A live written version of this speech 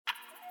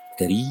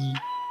Gari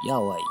ya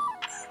waye.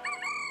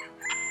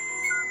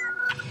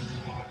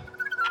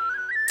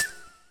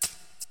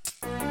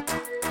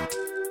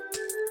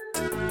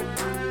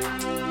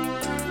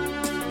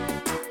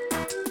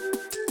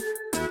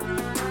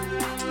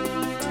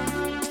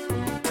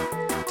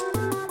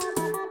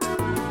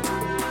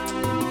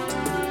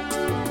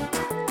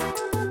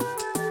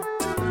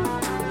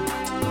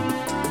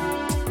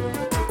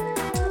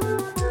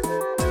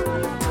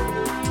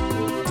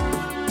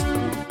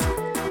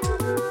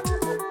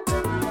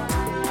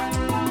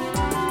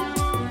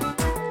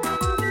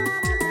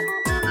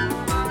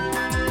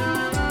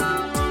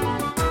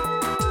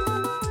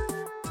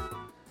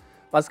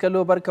 Masu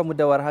kallo barkamu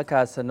da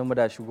warhaka, sannu mu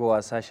da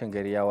shigowa sashen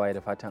gari ya waye,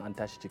 da fatan an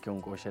tashi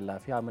cikin koshin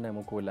lafiya. Muna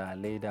muku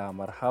lalai da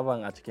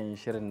marhaban a cikin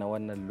shirin na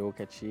wannan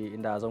lokaci,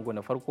 inda a zango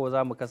na farko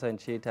za mu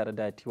kasance tare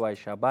da Tiwa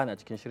Shaban a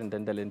cikin shirin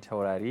dandalin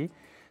taurari,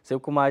 sai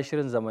kuma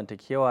shirin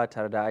zamantakewa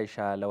tare da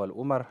Aisha Lawal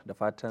Umar. Da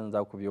fatan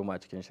za ku biyo mu a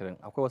cikin shirin.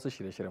 Akwai wasu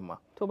shirye-shiryen ma.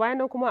 To bayan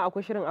nan kuma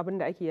akwai shirin abin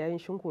da ake yayin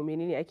shinko,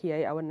 menene ake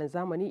yayi a wannan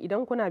zamani.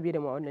 Idan kuna biye da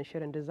mu a wannan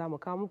shirin duk zamu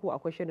kawo muku,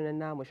 akwai shirin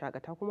na mu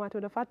shakata kuma. To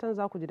da fatan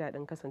za ku ji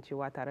daɗin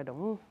kasancewa tare da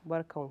mu.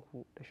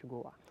 Barkanku da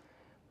shigowa.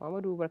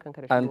 Muhammadu,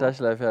 barkanka da shigowa. An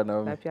tashi lafiya na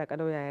wani. Lafiya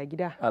kalau, yaya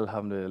gida?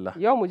 Alhamdulillah.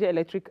 Yau mu je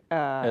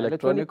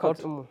electronic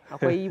court mu.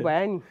 Akwai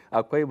bayani?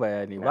 Akwai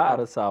bayani, ba a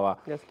rasawa.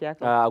 Gaskiya.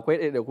 Akwai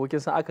ɗaiɗaikokin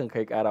san akan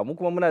kai ƙara. Mu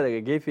kuma muna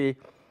daga gefe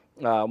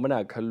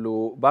muna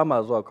kallo, ba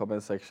ma zuwa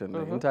comment section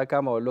din. In ta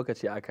kama wani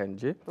lokaci akan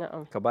je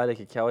ka ba da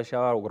kyakkyawar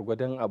shawara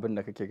gwargwadon abin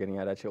da kake ganin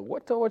ya dace.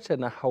 Wacce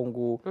na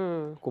hango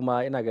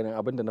kuma ina ganin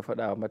abin da na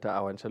faɗa mata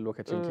a wancan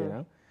lokacin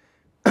kenan.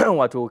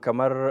 Wato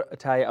kamar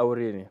ta yi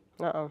aure ne.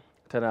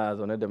 Tana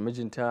zaune da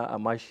mijinta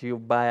amma shi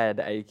baya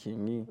da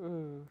aikin yi.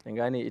 In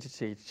gane, ita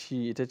ce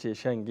ci, ita ce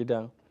shan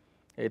gidan,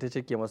 ita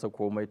ce ke masa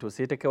komai. To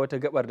sai ta kai wata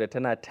gabar da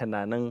tana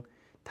tunanin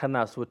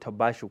tana so ta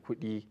bashi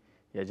kuɗi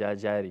ya ja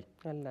jari.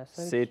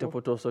 Sai ta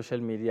fito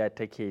social media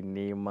take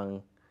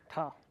neman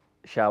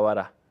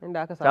shawara.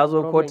 Ta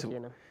zo kotu.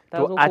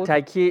 To a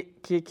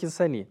take kin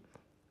sani,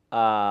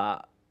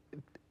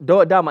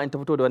 dama in ta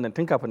fito da wannan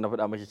tun kafin na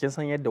faɗa maki, kin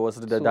san yadda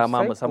wasu da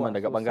dama musamman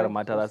daga bangaren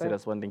mata za su yi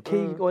responding,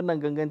 ke wannan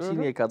ganganci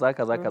ne kaza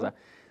kaza kaza.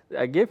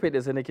 A gefe da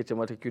sai nake ce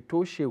mata ki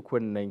toshe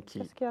kunnen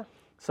ki,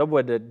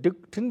 saboda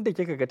duk tun da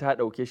kika ga ta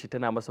dauke shi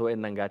tana masa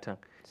wayannan gatan,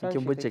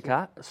 kin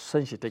bincika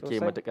son shi take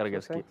matakar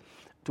gaske.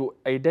 To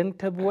idan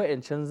ta bi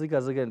wayancan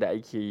ziga-zigan da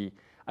ake yi,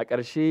 a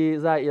ƙarshe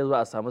za a iya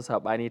zuwa a samu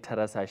saɓani ta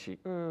rasa shi.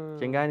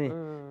 Kin gane?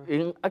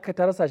 In aka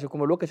ta rasa shi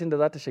kuma lokacin da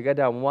za ta shiga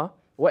damuwa,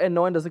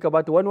 wa'annan wanda suka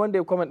bata, wani wanda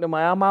ya comment ɗin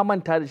ma ya ma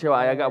manta da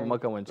cewa ya ga abu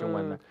makamancin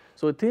wannan.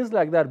 So things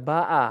like that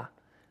ba a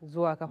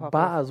zuwa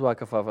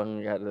kafafen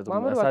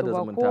sada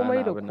zumunta.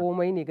 Komai da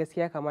komai ne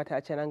gaskiya kamata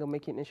a ce an ga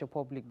making din shi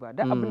public ba.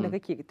 Da abin da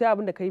kake, ta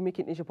abin da kai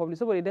making din shi public,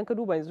 saboda idan ka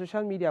duba yanzu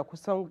social media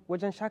kusan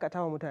wajen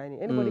shakatawa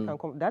mutane, anybody can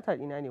come, data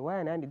ina ne,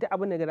 waya na ne, duk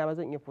abin da ga dama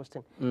zan iya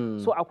posting.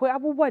 So akwai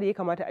abubuwa da ya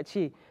kamata a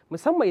ce,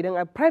 musamman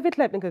idan a private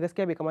life ɗinka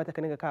gaskiya bai kamata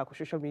ka dinga kawo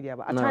social media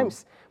ba. At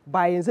times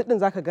ba yanzu din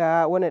zaka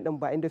ga wannan din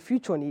ba, in the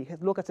future ne,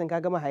 lokacin ka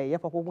gama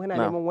hayayyafa ko kana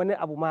neman wani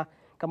abu ma,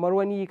 kamar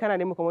wani kana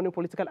neman kamar wani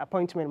political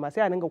appointment ma,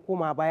 sai a dinga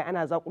koma baya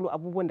ana zakulo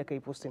abubuwan da kai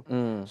posting.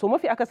 So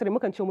mafi akasari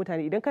mukan ce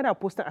mutane, idan kana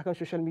posting akan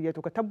social media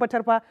to ka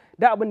tabbatar fa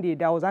da abin da ya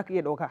dawo zaka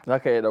iya dauka.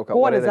 Ko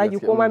wani zagi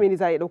ko ma mene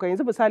za a iya dauka.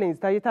 Yanzu misali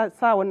ta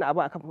sa wannan abu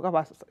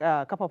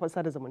a kafafen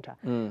sada zumunta.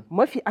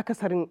 Mafi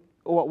akasarin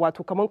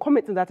wato kamar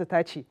comment din za ta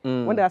tace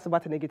wanda za su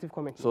bata negative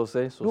comment.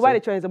 Sosai. Duba da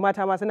cewa yanzu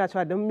mata ma suna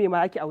cewa don me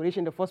ma ake aure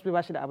shi da first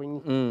ba shi da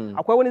abin yi.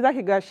 Akwai wani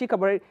zaki ga shi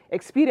kamar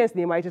experience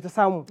ne ma ita ta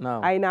samu.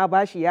 Ai na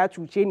bashi, ya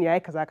cuce ni, yayi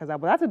kaza kaza.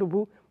 Ba za ta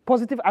dubu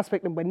positive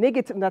aspect din ba,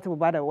 negative za ta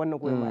ba da wannan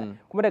goyon baya,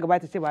 kuma daga baya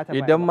ta ce ba ta.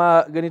 Idan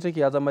ma gani take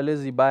ya zama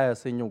lazy, baya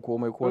son yin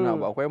komai ko na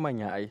abu, akwai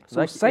manya ai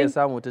zaki iya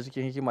samu ta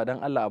cikin hikima, dan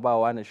Allah a ba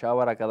wa na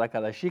shawara kaza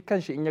kaza. Shi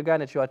kanshi in ya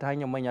gane cewa ta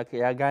hanyar manya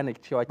ya gane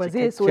cewa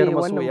cikakkiyar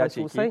masoya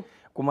ce ki,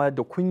 kuma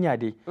da kunya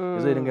dai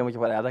zai dinga miki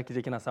faɗa za ki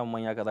je kina samun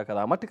manya kaza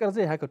kaza. Matukar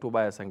zai haka to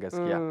baya san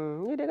gaskiya.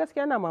 Ni dai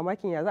gaskiya na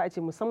mamakin ya za a ce,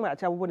 musamman a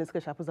ce abubuwan da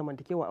suka shafi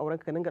zamantakewa auren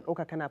ka dinga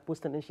ɗauka kana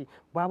posting din shi,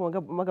 babu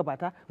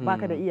magabata,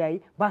 baka da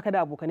iyaye, baka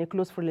da abokanai,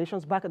 close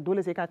relations, baka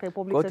dole sai ka kai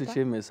public sector. Kotu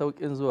ce mai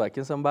saukin zuwa,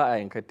 kin san ba a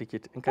yanka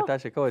ticket, in ka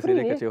tashi kawai sai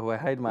dai ka ce why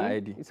hide my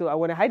ID. So a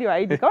wani hide my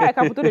ID kawai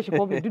ka fito da shi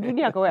public, duk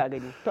duniya kawai a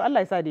gani. To Allah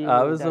ya sa da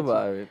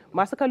yi.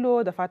 Masu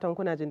kallo da fatan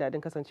kuna jin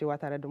daɗin kasancewa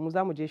tare da mu.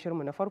 Za mu je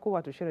shirinmu na farko,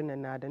 wato shirin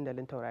nan na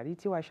dandalin taurari.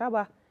 Tiwa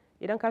Shaba,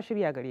 idan ka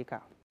shirya gare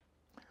ka.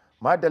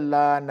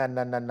 Madalla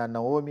na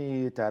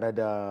Naomi tare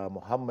da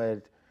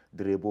Muhammad,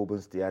 direbobin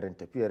stiyarin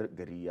tafiyar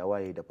gari ya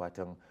waye, da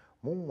fatan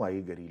mun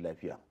waye gari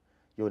lafiya.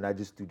 Yau na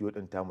ji studio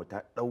din tamu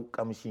ta ɗau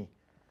kamshi.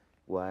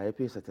 Wa ya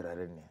fesa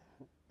turaren ne?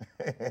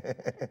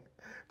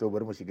 To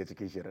bari mu shiga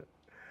cikin shirin.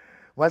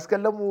 Masu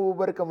kallon mu,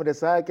 barkamu da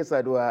sake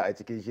saduwa a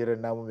cikin shirin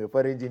namu mai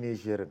farin jini,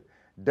 shirin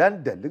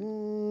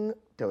dandalin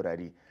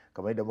taurari.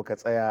 Kamar yadda muka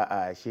tsaya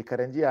a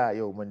shekaran jiya,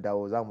 yau mun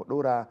dawo za mu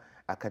ɗora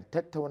akan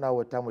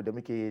tattaunawa tamu da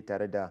muke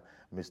tare da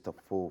Mr.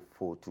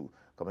 442.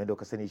 Kamar yadda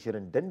ka sani,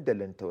 shirin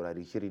dandalin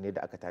taurari shiri ne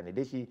da aka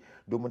tanade shi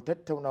domin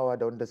tattaunawa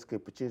da wanda suka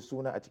fice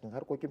suna a cikin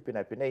harkokin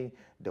fina-finai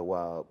da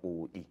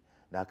waƙoƙi.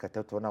 da haka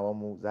tattaunawar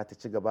mu za ta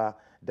ci gaba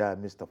da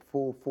Mr.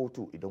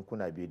 442 idan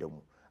kuna biye da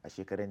mu. A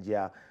shekaran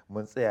jiya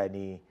mun tsaya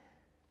ne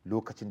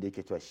lokacin da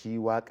yake cewa shi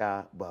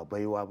waka ba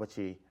baiwa ba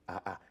ce,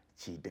 a'a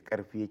ce da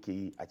karfi yake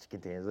yi a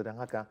cikinta. Yanzu don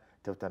haka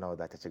tattaunawa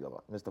za ta ci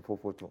gaba. Mr.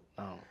 442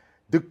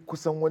 duk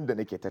kusan wanda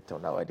nake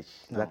tattaunawa da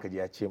shi zaka ji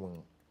ya ce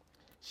min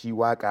shi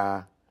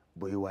waka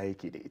baiwa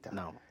yake da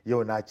ita.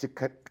 Yau na ci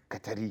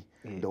katari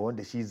da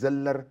wanda shi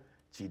zallar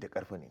ci da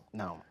karfi ne.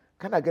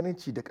 Kana ganin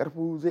ci da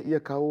karfi zai iya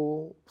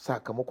kawo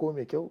sakamako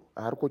mai kyau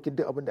a harkokin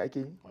duk abin da ake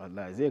yi?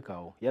 Wallahi zai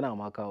kawo, yana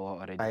ma kawo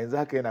already. A yanzu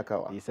haka yana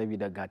kawo.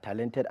 Saboda ga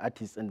talented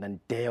artists din nan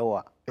da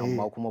yawa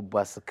amma kuma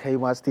ba su kai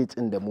ma stage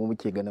din da mu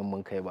muke ganin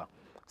mun kai ba.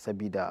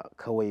 Saboda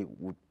kawai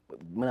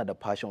muna da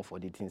passion for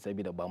the thing,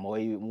 saboda ba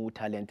wai mu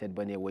talented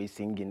bane wai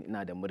singing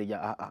ina da murya,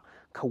 a'a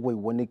kawai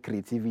wani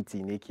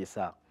creativity ne ke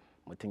sa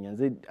mutum.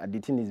 Yanzu the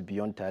thing is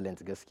beyond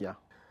talent gaskiya.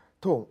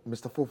 To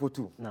Mr.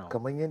 442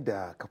 kamar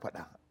yadda ka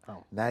faɗa,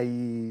 na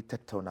yi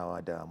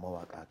tattaunawa da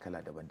mawaka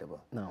kala daban-daban.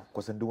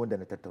 Kusan duk wanda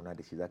na tattauna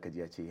da shi zaka ji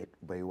ya ce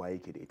baiwa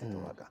yake da ita ta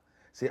waka.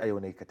 Sai a yau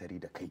na yi katari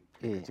da kai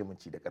ka ce min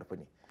ci da karfi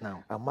ne.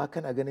 Amma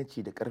kana ganin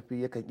ci da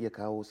karfi yakan iya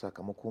kawo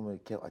sakamako mai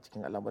kyau a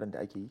cikin al'amuran da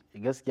ake yi?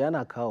 Gaskiya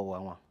yana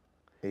kawowa ma.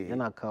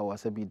 Yana kawowa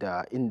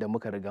saboda inda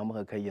muka riga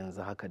muka kai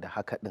yanzu haka da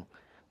haka din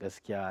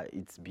gaskiya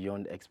it's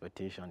beyond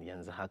expectation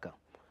yanzu haka.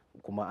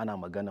 Kuma ana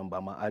maganan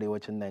ba ma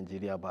arewacin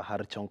Najeriya ba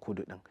har can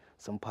kudu din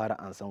sun fara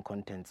ansan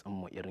content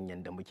mu irin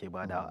yadda muke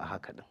bada a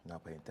haka din. Na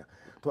fahimta.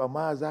 To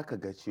amma za ka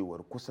ga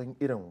cewar kusan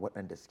irin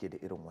waɗanda suke da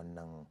irin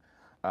wannan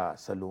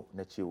salo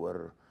na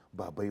cewar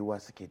ba baiwa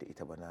suke da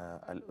ita ba na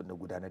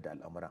gudanar da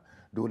al'amura,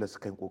 dole su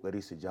kan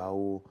kokari su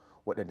jawo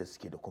waɗanda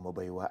suke da kuma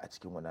baiwa a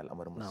cikin wani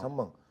al'amarin,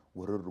 musamman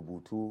wurin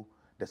rubutu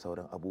da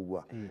sauran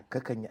abubuwa.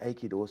 Kakan yi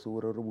aiki da wasu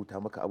wurin rubuta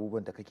maka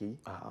abubuwan da kake yi?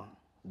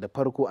 Da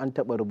farko an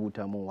taɓa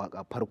rubuta min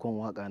waka, farkon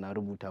waka na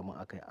rubuta min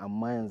akai,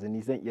 amma yanzu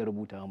ni zan iya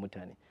rubuta wa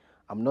mutane.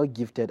 I'm not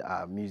gifted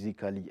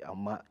musically,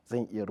 amma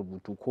zan iya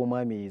rubutu ko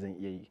ma me zan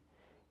iya yi.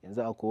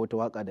 Yanzu akwai wata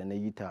waka da na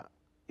yi ta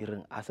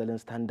irin asalin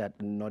standard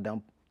din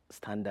northern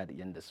standard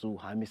yanda su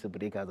Hamisu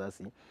Breaker za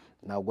su yi,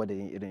 na gwada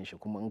yin irin shi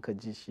kuma in ka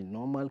ji shi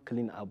normal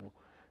clean abu,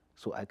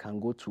 so I can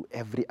go to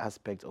every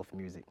aspect of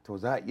music. To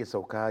za a iya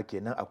sauka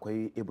kenan,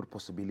 akwai every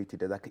possibility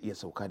da za ka iya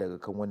sauka daga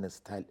kan wannan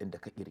style din da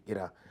ka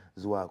kirkira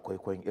zuwa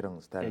kwaikwayon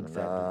irin style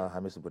na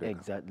Hamisu Breaker.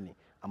 Exactly.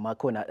 Amma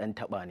kawai na dan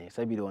taba ne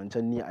saboda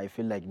wancan ni I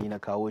feel like ni na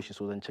kawo shi,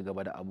 so zan ci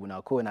gaba da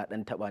abuna. Kawai na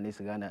dan taba ne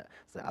su gane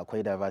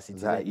akwai diversity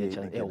za a iya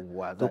can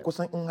yawa. To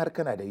kusan in har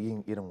kana da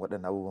yin irin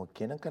waɗannan abubuwan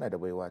kenan kana da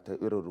baiwa ta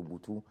irin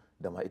rubutu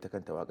da ma ita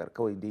kanta wakar,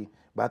 kawai dai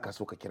baka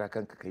so ka kira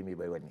kanka kai mai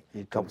baiwa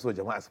ne, ka fi so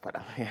jama'a su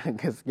faɗa.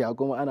 Gaskiya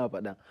kuma ana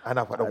faɗa.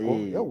 Ana faɗa ko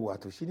yawa,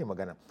 to shine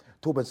magana.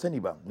 To ban sani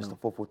ba Mr.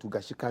 442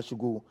 gashi ka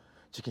shigo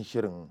cikin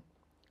shirin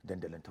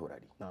dandalin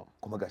taurari,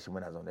 kuma gashi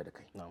muna zaune da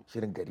kai,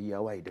 shirin gari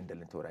ya waye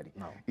dandalin taurari.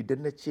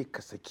 Idan na ce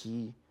ka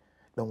saki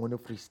dan wani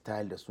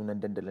freestyle da sunan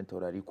dandalin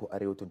taurari ko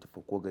arewa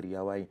 24 ko gari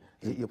ya waye,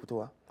 zai iya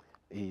fitowa?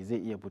 Zai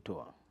iya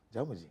fitowa.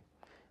 Za mu je.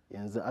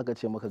 Yanzu aka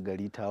ce maka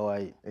gari ta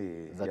waye,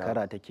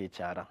 zakara take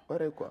cara.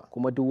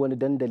 Kuma duk wani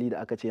dandali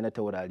da aka ce na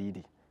taurari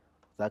ne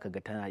zaka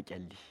ga tana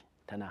kyalli,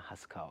 tana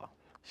haskawa.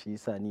 Shi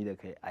yasa ni da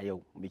kai a yau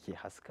muke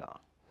haskawa.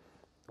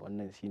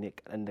 Wannan shine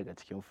kaɗan daga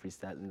cikin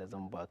freestyle ɗin da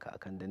zan baka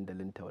akan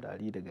dandalin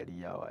taurari da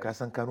gari ya waye. Ka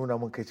san ka nuna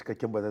min kai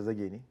cikakken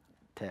bazazzage ne?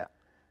 Taya.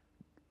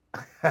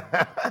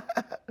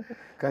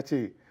 Ka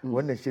ce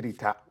wannan shiri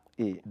ta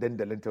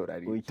dandalin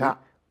taurari ta.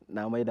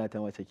 Na maida ta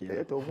mace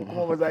ke. To mu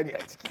kuma maza ne a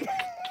ciki.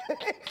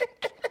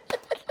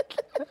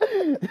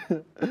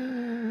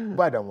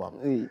 Ba damuwa.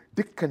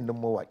 Dukkanin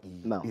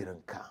mawaƙi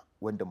irin ka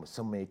wanda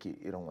musamman yake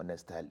irin wannan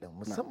style din,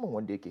 musamman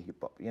wanda yake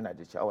hip hop, yana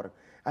da sha'awar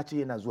a ce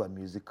yana zuwa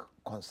music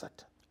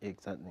concert.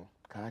 Exactly.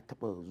 Ka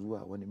taba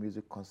zuwa wani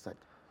music concert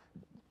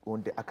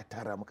wanda aka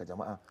tara maka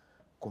jama'a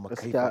kuma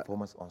kai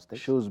performance on stage?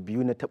 Shows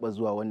biyu na taba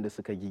zuwa wanda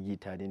suka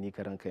gigita da ni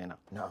karan kaina.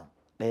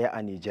 Daya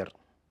a Niger.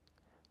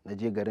 Na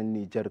je garin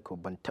Niger ko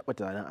ban taba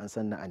tunanin an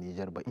san na a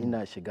Niger ba.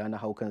 Ina shiga na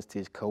haukan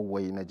stage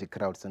kawai na ji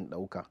crowd sun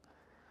dauka.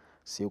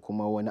 Sai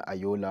kuma wani a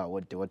Yola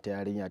wadda wata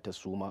yarinya ta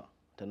suma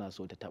tana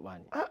so ta taba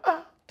ni.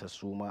 Ta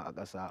suma a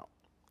ƙasa.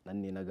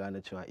 Nan ne na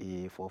gane cewa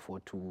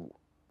 442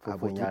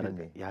 abin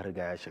ya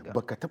riga ya shiga.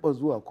 Baka taba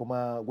zuwa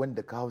kuma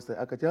wanda ka hausa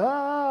aka ce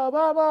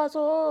ba ba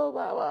so.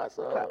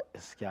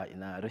 Gaskiya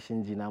ina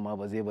rashin jina ma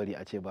ba zai bari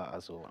a ce ba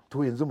a so ba. To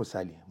yanzu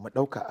misali mu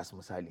dauka as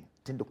misali,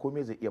 tunda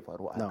komai zai iya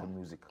faruwa a harkar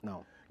music.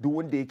 Duk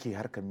wanda yake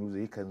harkar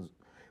music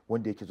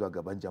wanda yake zuwa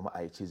gaban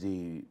jama'a ya ce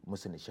zai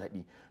musu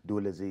nishadi,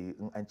 dole zai,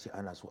 in an ce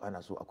ana so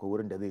akwai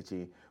wurin da zai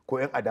ce ko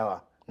yan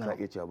adawa za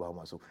iya cewa ba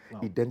masu.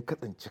 Idan ka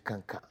tsinci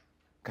kanka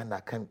kana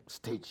kan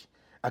stage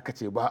aka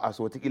ce ba a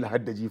so wataƙila har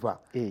da jifa,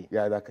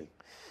 ya za ka yi?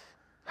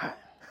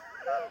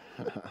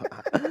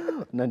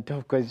 Nan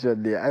tough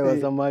question ne. Ai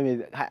wasan ma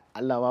me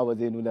Allah ma ba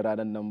zai nuna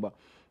ranar nan ba,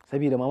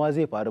 saboda ma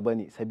zai faru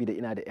bane, saboda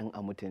ina da yan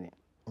amutu ne.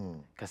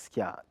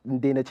 Gaskiya in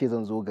dai na ce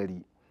zan zo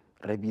gari,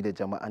 rabi da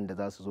jama'an da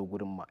za su zo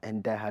gurin ma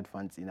yan die hard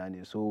fans ina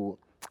ne, so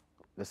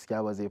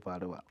gaskiya ba zai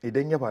faru ba.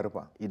 Idan ya faru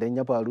fa? Idan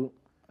ya faru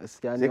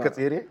gaskiya sai ka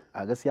tsere?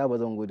 A gaskiya ba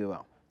zan gudu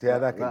ba. ta ya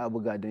za ka yi? Za a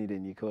buga da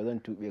ni kawai zan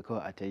tuɓe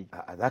kawai a ta yi.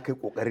 A'a za ka yi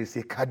kokari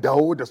sai ka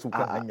dawo da su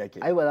kan hanya ke.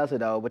 Ai ba za su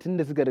dawo ba tun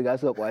da suka riga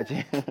suka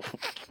kwace.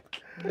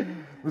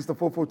 Mr.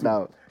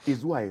 442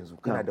 zuwa yanzu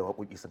kana da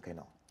waƙoƙi sun kai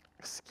nawa?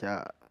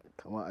 Gaskiya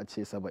kamar a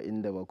ce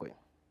 77.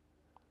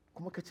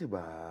 Kuma ka ce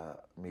ba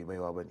mai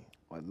baiwa ba ne.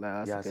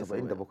 Wallahi Ya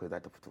 77 za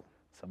ta fito.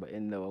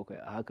 77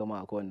 a haka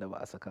ma akwai wanda ba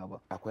a saka ba.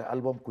 Akwai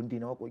album kundi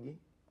na waƙoƙi?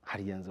 Har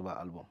yanzu ba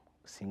album.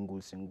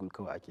 Single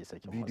kawai ake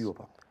sakin Video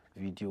fa?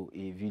 Video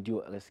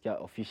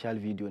gaskiya official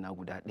video na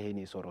guda ɗaya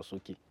ne Soro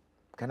Soke.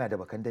 Kana da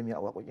bakan dami a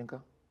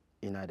waƙoƙinka?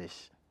 Ina da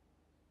shi.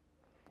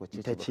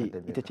 Ita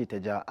ce ta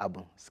ja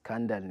abin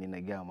scandal ne na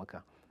gaya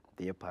maka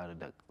da ya faru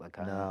da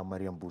tsakanin na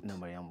Maryam Boot.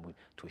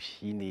 To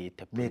shi ne ya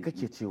tafi. Me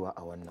kake cewa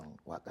a wannan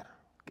waƙar?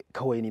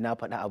 Kawai ni na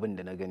faɗa abin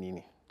da na gani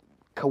ne.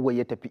 Kawai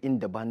ya tafi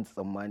inda ba ni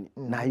tsammani.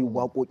 Na yi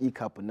waƙoƙi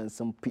kafin nan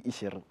sun fi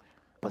 20.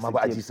 Amma ba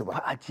a ci su ba.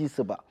 Ba a ci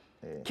su ba.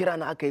 Kira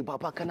na aka yi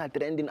papa kana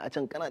trending a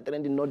can kana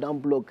trending Northern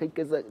blog kai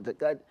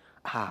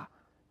ka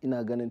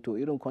ina ganin to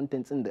irin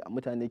content din da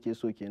mutane ke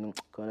so kenan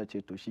kawai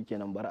ce to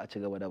shikenan bar a ci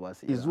gaba da ba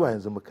su zuwa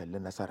yanzu mu kalli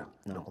nasara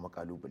da kuma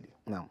kalubale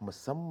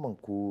musamman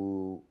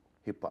ko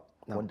hip hop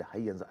wanda har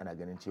yanzu ana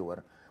ganin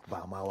cewar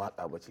ba ma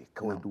waka ba ce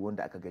kawai duk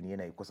wanda aka gani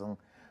yana yi kusan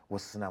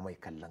wasu suna mai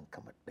kallon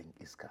kamar dan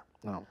iska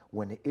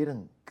wani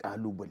irin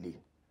kalubale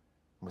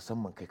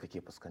musamman kai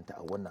kake fuskanta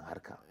a wannan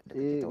harka da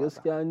kake ta waka?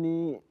 Gaskiya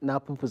ni na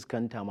fi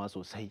fuskanta ma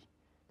sosai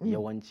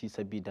yawanci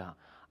sabida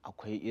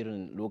akwai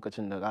irin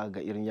lokacin da za ga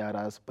irin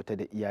yara su fita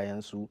da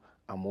iyayensu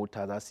a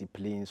mota za su yi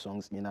playing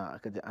songs ina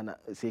aka ji ana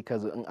sai ka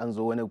zo in an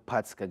zo wani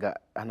parts kaga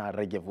ana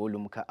rage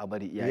volume ka a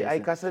bari iyayensu ai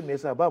ka san me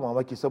yasa ba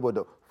mamaki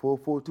saboda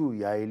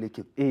 442 yayi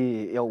likin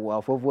yawwa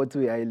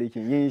 442 yayi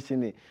likin yin shi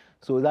ne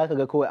so za ka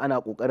ga kawai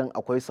ana kokarin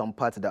akwai some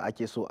parts da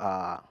ake so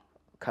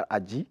a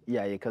ji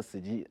iyaye kar su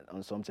ji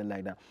and something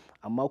like that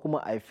amma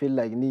kuma I feel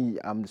like ni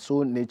I'm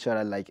so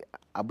natural like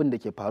abin da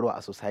ke faruwa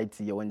a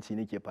society yawanci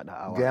nake faɗa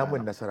a gaya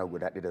min nasara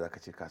guda ɗaya da zaka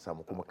ce ka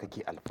samu kuma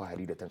kake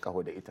alfahari da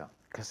tankaho da ita.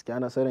 Gaskiya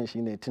nasaran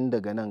shine tun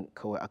daga nan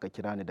kawai aka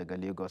kira ni daga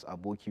Lagos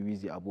aboki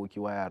Wizi aboki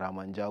Waya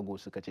Raman Jago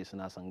suka ce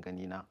suna son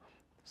gani na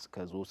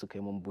suka zo suka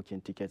yi min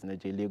booking ticket na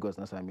je Lagos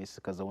na same su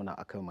suka zauna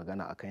akan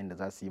magana akan yadda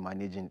za su yi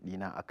managing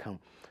dina akan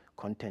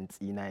content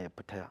ɗina ya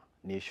fita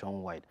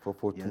nationwide.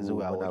 Yanzu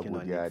muna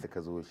godiya da ka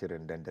zo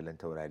shirin dandalin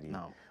taurari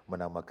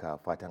muna maka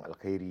fatan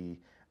alkhairi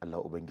Allah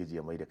ubangiji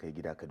ya mai da kai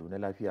gida Kaduna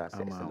lafiya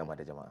sai sallama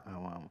da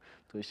jama'a.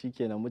 To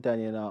shikenan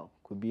mutane na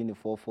ku bi ni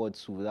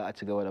 442 za a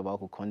ci gaba da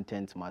baku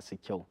content masu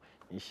kyau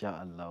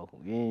insha Allah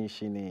yin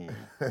shi ne.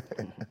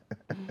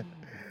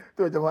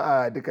 To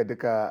jama'a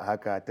duka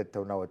haka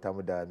tattaunawa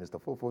tamu da Mr.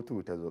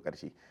 442 ta zo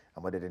karshe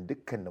a madadin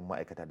dukkanin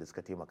ma'aikata da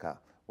suka taimaka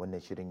wannan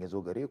shirin ya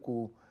zo gare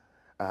ku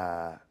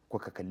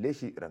kuka kalle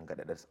shi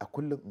rangadadar a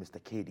kullum Mr.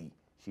 KD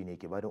shine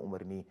ke bada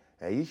umarni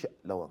yayi shi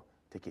lawan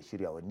take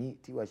shiryawa ni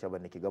Tiwa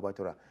Shaban nake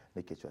gabatarwa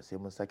nake cewa sai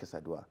mun sake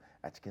saduwa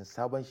a cikin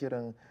sabon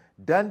shirin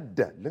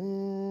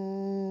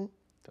dandalin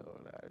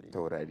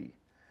taurari.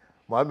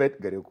 Muhammad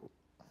gare ku.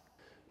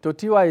 To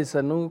Tiwa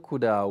sannun ku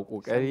da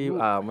kokari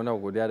muna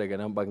godiya daga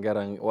nan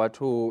bangaren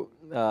wato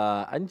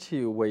an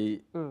ce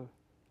wai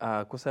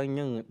kusan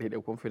yin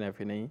ɗaiɗaikun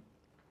fina-finai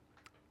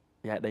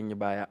ya ɗanyi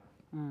baya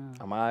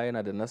amma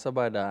yana da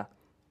nasaba da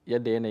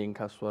yadda yanayin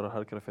kasuwar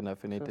harkar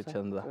fina-finai ta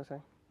canza.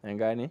 Yan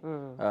gane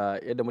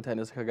yadda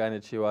mutane suka gane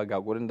cewa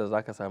ga gurin da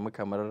zaka sami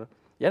kamar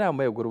yana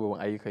maye gurbin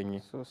ayyukan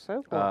yi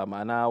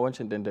ma'ana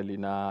wancan dandali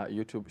na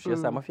YouTube shi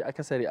yasa mafi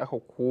akasari aka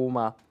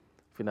koma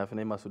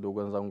fina-finai masu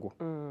dogon zango.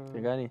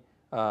 Yan gane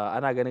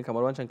ana ganin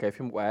kamar wancan kai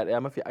fim kwaya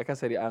daya mafi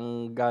akasari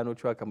an gano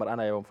cewa kamar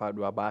ana yawan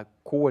faduwa ba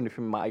kowane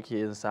fim ma ake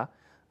yin sa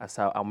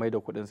a mai da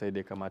kuɗin sai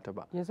dai kamata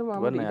ba.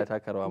 Wannan ya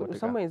taka rawa matuƙa.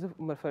 Musamman yanzu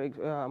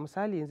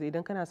misali yanzu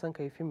idan kana son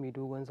kai fim mai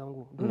dogon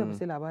zango dole ba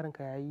sai labarin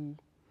ka yayi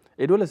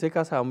dole sai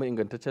ka samu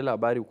ingantaccen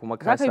labari kuma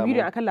ka samu. Za ka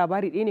bidiyon akan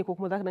labari ɗaya ne ko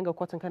kuma za ka dinga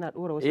kwatin kana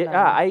ɗora wasu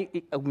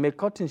labari? Mai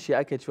kwatin shi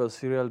ake cewa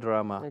serial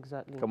drama.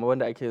 Kamar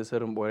wanda ake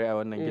sirrin bore a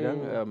wannan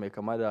gidan mai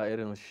kama da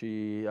irin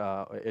shi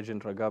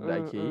agent ragab da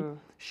ake yi.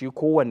 Shi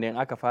kowanne in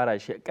aka fara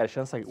shi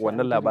karshen sa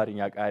wannan labarin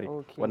ya ƙare.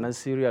 Wannan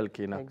serial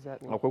kenan.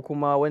 Akwai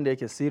kuma wanda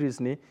yake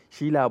series ne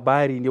shi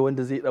labari ne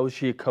wanda zai ɗau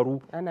shekaru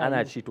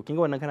ana ci. To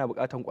kinga wannan kana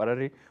buƙatan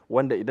ƙwararre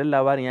wanda idan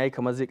labarin yayi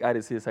kamar zai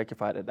ƙare sai ya sake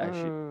faɗaɗa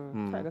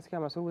shi. Gaskiya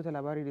masu rubuta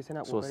labari dai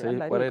suna ƙoƙari.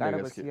 Kwarai da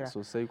gaske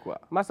sosai kuwa.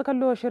 Masu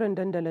kallo shirin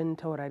dandalin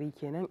taurari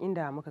kenan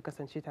inda muka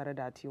kasance tare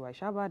da Tiwa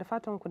Shaba da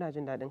fatan kuna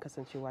jin daɗin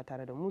kasancewa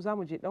tare da mu za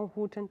mu je ɗan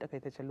hutun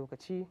takaitaccen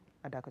lokaci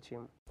a dakace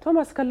mu. To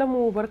masu kallon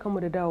mu barkanmu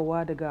da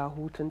dawowa daga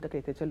hutun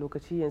takaitaccen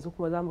lokaci yanzu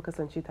kuma za mu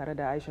kasance tare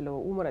da Aisha Lawa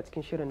Umar a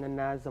cikin shirin nan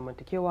na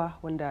zamantakewa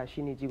wanda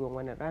shine jigon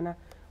wannan rana.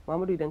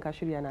 Muhammadu idan ka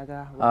shirya na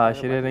ga.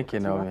 Shirye nake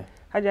nawa.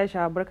 Hajji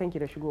Aisha barkanki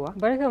da shigowa.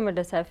 Barkanmu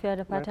da safiya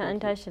da fatan an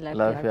tashi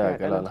lafiya. Lafiya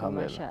ga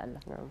alhamdulillah.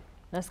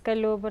 Nasu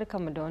kallo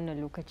barkanmu da wannan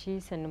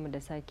lokaci sannu da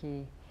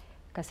sake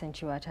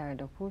kasancewa tare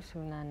da ku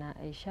sunana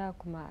Aisha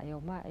kuma a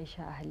yau ma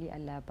Aisha a hali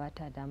Allah ba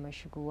ta damar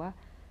shigowa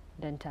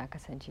don ta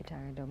kasance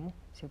tare da mu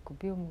sai ku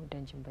biyo mu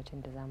don jin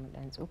batun da zamu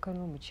dan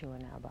tsokano mu ce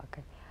wani abu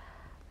akai.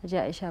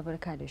 Hajiya Aisha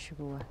barka da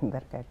shigowa.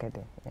 Barka ka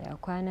da. Ya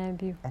kwana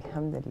biyu.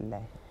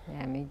 Alhamdulillah.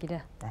 Ya mai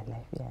gida. A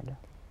lafiya lau.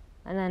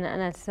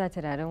 Ana ta sa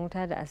turaren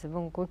wuta da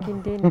asibin ko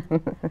kin daina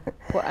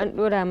ko an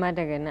dora ma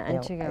daga nan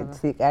an ci gaba.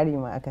 Sai ƙari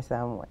ma aka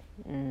samu.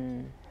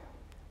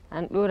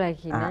 An dora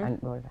kenan. An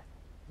dora.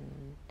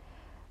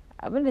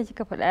 Abin da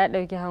kika faɗa ya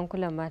ɗauki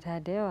hankulan mata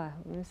da yawa.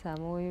 Mun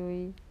samu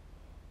wayoyi,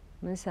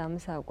 mun samu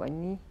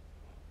saƙonni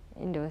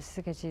inda wasu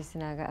suka ce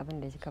suna ga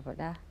abin da kika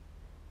faɗa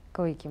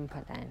kawai kin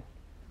faɗa ne.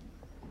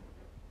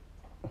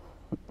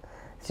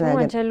 Cikin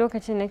wancan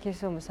lokacin nake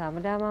so mu samu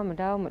dama mu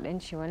dawo mu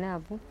ɗanci wani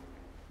abu.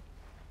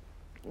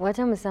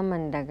 Wata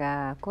musamman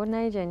daga ko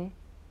Niger ne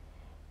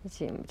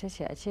ta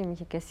ce a ce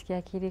miki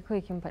gaskiya ki dai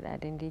kawai kin faɗa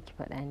don dai ki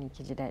faɗa ne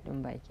ki ji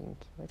daɗin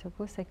bakinki. Wata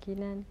ko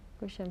Sakina ne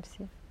ko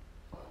Shamsi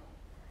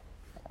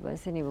ban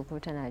sani ba ko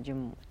tana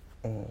jin mu.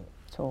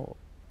 To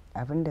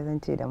abin da zan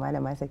ce da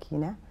malama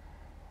Sakina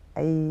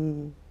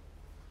ai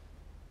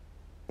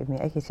me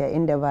ake cewa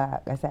inda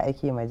ba ƙasa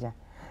ake maja,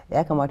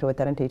 ya kamata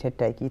wata ran ta yi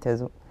tattaki ta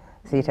zo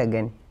sai ta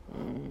gani.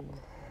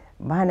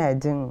 Ba na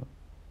jin,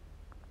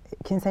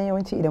 kin san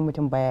yawanci idan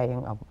mutum baya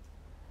yin abu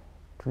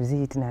to zai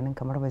yi tunanin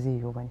kamar ba zai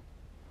yiwu ba ne.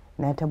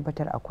 Na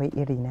tabbatar akwai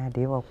irina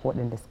da yawa ko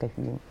waɗanda suka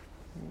fi yi,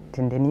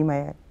 tunda ni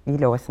ma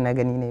ƙila wasu na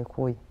gani na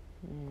koyi,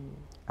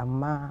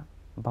 amma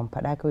ban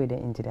faɗa kawai don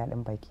in ji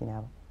daɗin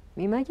bakina ba.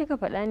 Me ma kika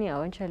faɗa ne a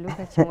wancan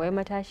lokacin wai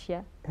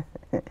matashiya?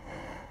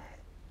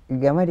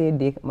 Game da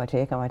yadda mace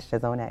ya kamata ta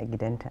zauna a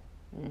gidanta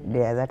da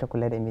ya za ta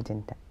kula da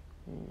mijinta,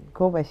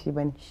 ko ba shi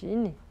ba ne? Shi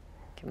ne.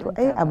 To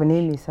ai abu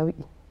ne mai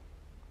sauƙi,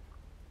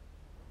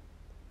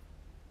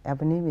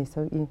 abu ne mai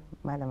sauƙi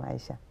malama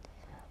Aisha,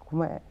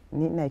 kuma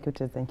ni ina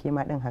kyautar zanke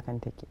ma ɗin hakan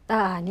take.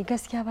 A'a ni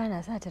gaskiya ba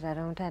na sa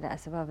turaren wuta da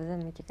asuba, ba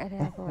zan miki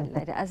ƙarya ba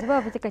wallahi. Da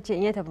asuba ba kika ce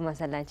in ya tafi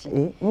masallaci.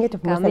 In ya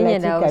tafi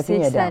masallaci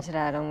kafin ya dawo. Sa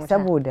turaren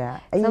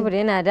wuta. Saboda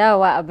yana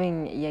dawowa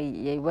abin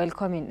yayi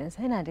welcoming din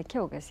sa, yana da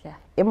kyau gaskiya.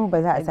 In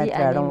ba za a sa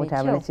turaren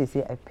wuta ba nace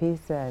sai a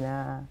fesa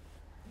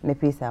na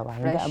fesa ba.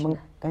 Yanzu abin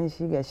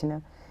kanshi gashi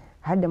nan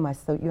har da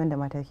masu sauki wanda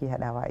mata ke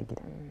hadawa a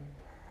gida.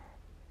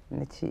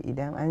 Nace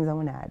idan an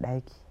zauna a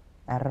ɗaki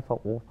an rufe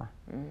kofa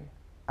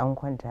an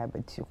kwanta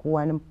bacci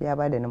kowa ya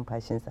bada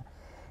numfashinsa,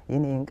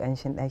 yanayin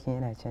kanshin ɗakin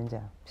yana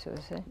canja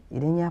sosai.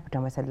 Idan ya fita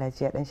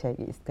masallaci ya dan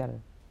shaƙi iskar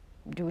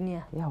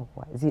duniya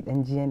yawwa zai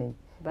dan ji yanayi,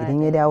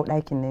 idan ya dawo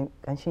ɗakin nan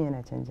kanshin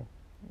yana canja.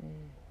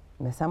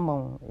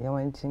 Musamman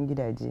yawancin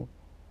gidaje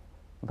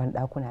ban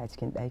ɗakuna a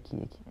cikin ɗaki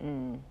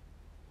yake,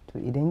 to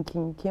idan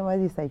ke ma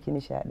zai sa ki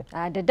nishaɗi.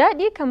 Da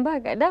daɗi kan ba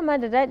ga dama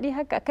da daɗi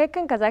haka kai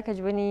kanka zaka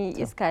ji wani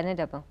iska na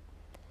daban.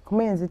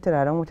 Kuma yanzu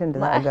turaren wutan da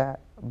za a ga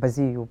ba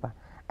zai yiwu ba.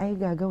 Ai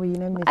ga gawayi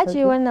nan mai sauki.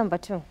 Aje wannan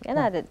batun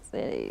yana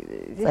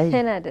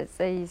da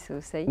tsayi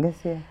sosai.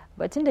 Gaskiya.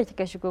 Batun da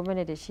kika shigo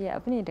mana da shi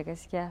abu ne da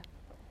gaskiya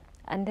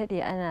an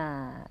daɗe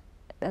ana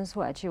dan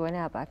so a ce wani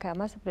abu aka,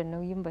 amma saboda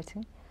nauyin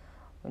batun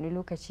wani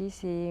lokaci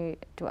sai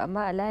to,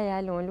 amma a layi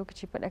halin wani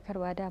lokaci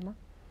faɗakarwa dama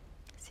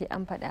sai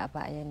an faɗa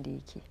ba a yanda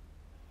yake.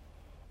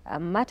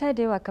 Mata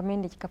da yawa kamar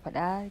yadda kika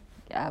faɗa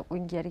a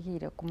ƙungiyar ki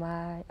da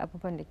kuma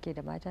abubuwan da ke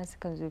da mata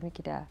sukan zo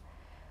miki da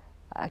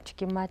a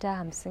cikin mata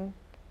 50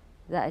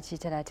 za a ce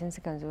 30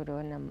 sukan zo da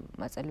wannan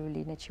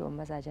matsaloli na ciwon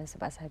mazajen su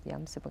ba sa biya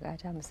musu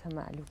bukata,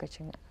 musamman a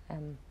lokacin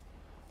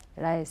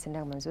raya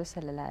sunar manzo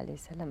sallallahu alaihi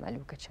wasallam a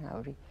lokacin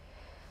aure.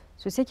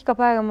 So sai kika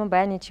fara min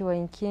bayani cewa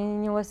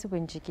kin yi wasu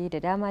bincike da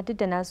dama, duk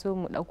da na so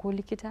mu ɗauko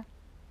likita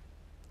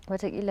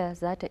watakila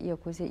za ta iya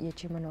ko zai iya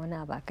ce mana wani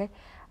abu akai,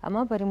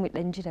 amma bari mu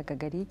ɗan ji daga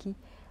gare ki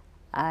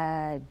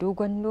a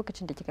dogon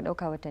lokacin da kika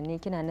ɗauka watanni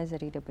kina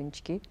nazari da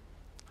bincike,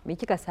 me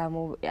kika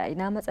samu,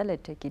 ina matsalar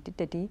take? Duk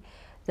da dai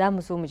za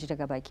mu so mu ji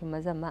daga bakin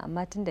mazan ma,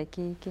 amma tun da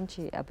kin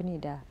ce abu ne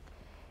da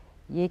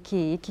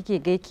kike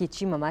ga yake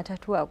ci ma mata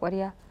tuwo a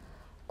ƙwarya,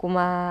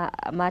 kuma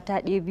mata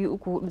 1 2 3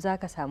 4 za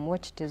ka samu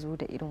wacce ta zo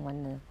da irin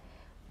wannan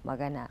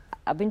magana.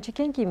 A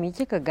binciken ki me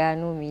kika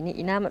gano, mene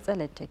ina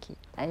matsalar take?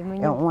 Ai mun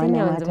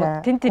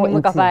yi tuntuni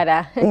muka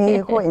fara.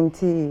 Ko in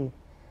ce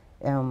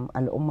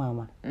al'umma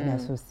ma ina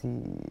so su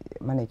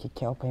mana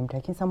kyakkyawar fahimta.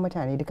 Kin san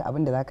mutane duka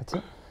abin da zaka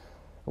ce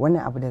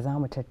wannan abu da za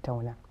mu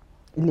tattauna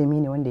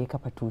ilimi ne wanda ya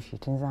kafa tushe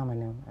tun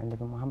zamanin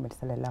annabi Muhammad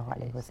sallallahu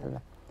alaihi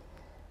wasallam.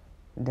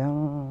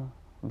 Don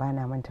ba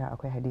na manta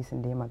akwai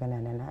hadisin da ya magana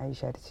na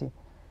Aisha ta ce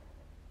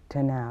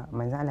tana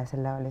manzo Allah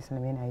sallallahu alaihi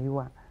wasallam yana yi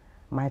wa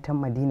matan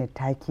Madina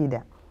take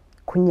da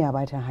kunya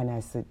ba ta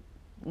hana su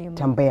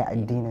tambaya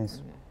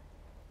addininsu.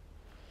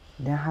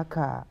 Don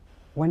haka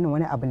wannan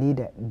wani abu ne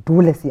da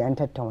dole sai an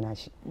tattauna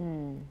shi,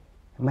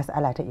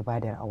 mas'ala ta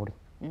ibadar aure,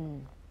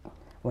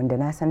 wanda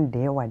na san da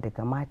yawa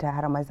daga mata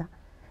har maza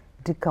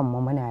dukkan mu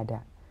muna da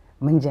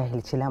mun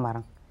jahilci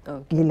lamarin.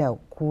 Kila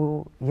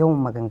ko yawan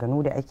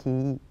maganganu da ake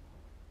yi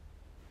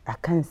a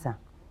kansa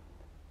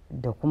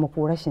da kuma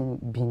ko rashin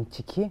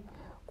bincike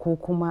ko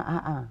kuma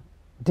a'a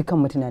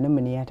dukan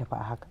tunaninmu ne ya tafi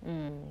a haka,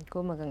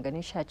 ko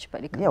maganganun shaci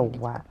faɗi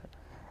yawwa,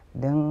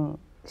 don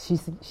shi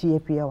ya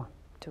fi yawa,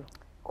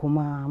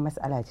 kuma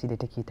matsala ce da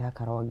take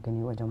taka rawar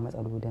gani wajen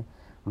matsalolin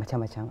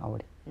mace-macen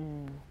aure.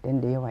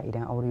 Don da yawa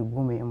idan aure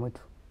 10 ya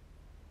mutu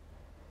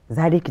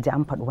za dai ki ji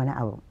an faɗi wani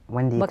abu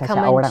wanda ya kashe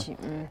auren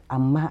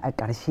amma a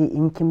ƙarshe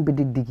in kin bi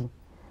diddigi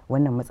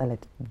wannan matsala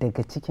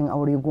daga cikin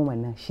aure 10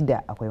 nan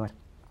 6 akwai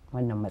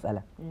wannan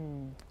matsala.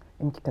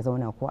 In kika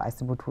zauna ko a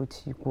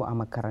asibitoci ko a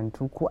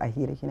makarantu ko a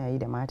hira kina yi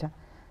da mata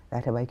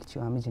za ta baki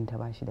cewa mijinta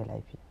ba shi da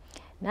lafiya.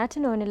 Na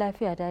tuna wani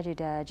lafiya daji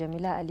da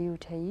Jamila Aliyu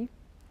ta yi,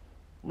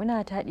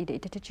 muna taɗi da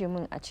ita ta ce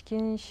min a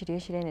cikin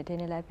shirye-shiryen da ta yi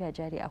na lafiya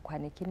jari a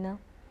kwanakin nan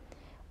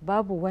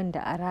babu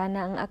wanda a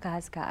rana in aka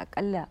haska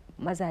akalla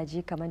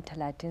mazaje kamar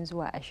 30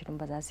 zuwa 20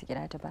 ba za su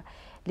kira ta ba.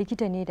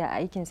 Likita ne da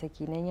aikinsa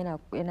kenan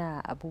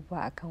yana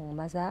abubuwa akan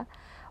maza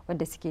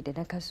wanda suke da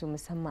nakasu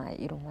musamman a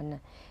irin wannan.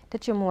 Ta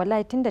ce min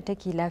wallahi tunda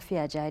take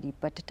lafiya jari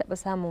ba ta taɓa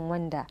samun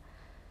wanda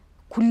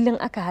kullum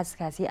aka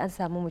haska sai an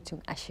samu mutum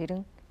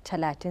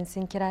 20-30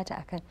 sun kira ta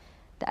akan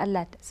da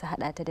Allah su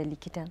haɗa ta da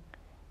likitan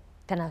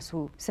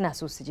suna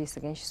so su je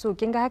su gan shi. So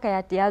kin ga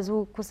haka ya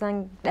zo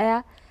kusan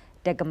ɗaya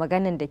daga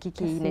maganan da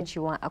kike yi na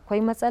cewa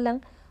akwai matsalan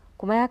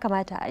kuma ya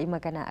kamata a yi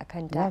magana a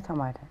kanta. Ya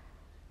kamata.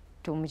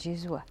 To mu je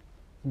zuwa.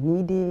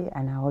 Ni dai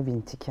a nawa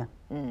binciken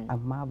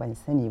amma ban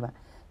sani ba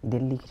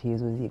idan likita ya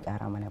zo zai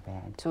kara mana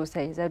bayani.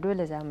 Sosai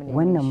dole za mu nemi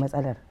wannan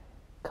matsalar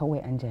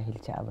kawai an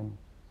jahilci abu ne.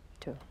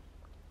 To.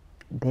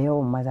 Da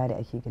yawan maza da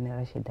ake ganin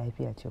rashin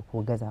lafiya ce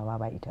ko gazawa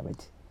ba ita ba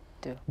ce.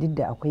 Duk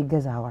da akwai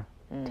gazawar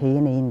ta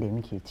yanayin da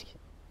muke ciki.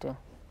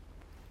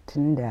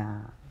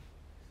 Tunda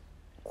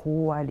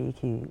kowa da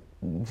yake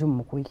jin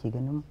mu ko yake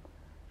ganin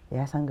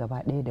ya san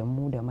gaba ɗaya da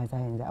mu da maza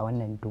yanzu a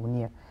wannan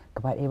duniyar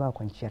gaba ɗaya ba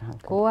kwanciyar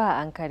hankali. Kowa a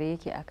ankare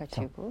yake aka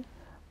ce ko?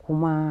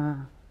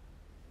 Kuma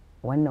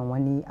wannan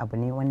wani abu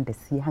ne wanda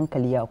sai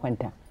hankali ya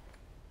kwanta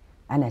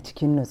ana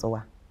cikin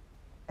nutsuwa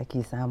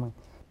ake samun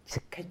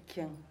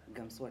cikakken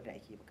gamsuwar da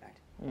ake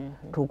bukata.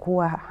 To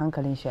kowa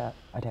hankalin shi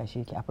a tashi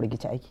yake a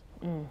firgice ake.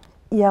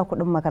 Iya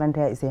kuɗin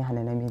makaranta ya isa ya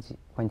hana namiji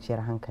kwanciyar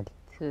hankali.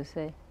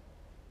 Sosai.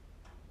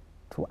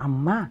 To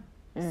amma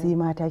sai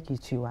mata ke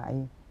cewa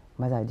ai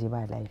mazaje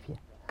ba lafiya.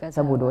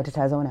 Saboda wata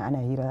ta zauna ana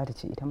hira za ta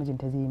ce ita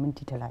mijinta zai yi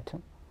minti 30.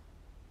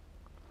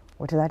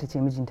 Wata za ta ce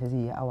mijinta zai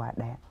yi awa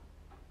 1.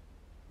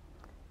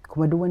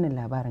 Kuma duk wannan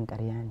labarin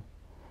ƙarya ne.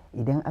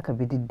 Idan aka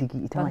bi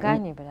diddigi ita ma ban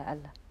gane ba da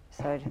Allah.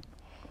 Sorry.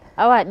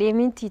 Awa 1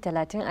 minti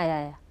 30 a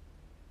yaya?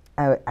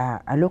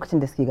 A lokacin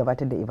da suke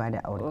gabatar da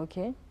ibada aure.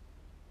 Okay.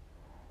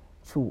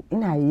 So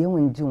ina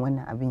yawan jin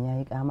wannan abin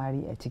yayi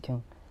kamari a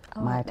cikin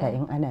mata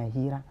in ana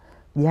hira.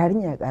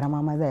 Yarinya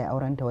karama ma zai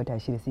aurenta wata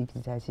 6 sai ki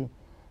ta ce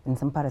in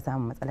sun fara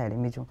samun matsala da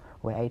mijin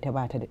wai ai ta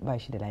ba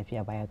shi da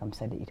lafiya baya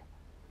gamsar da ita.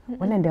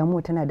 Wannan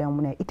damuwa tana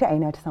damuna ita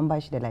aina ta san ba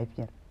shi da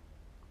lafiyar.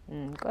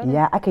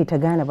 Ya aka yi ta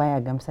gane baya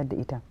gamsar da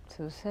ita.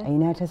 Sosai.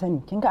 Aina ta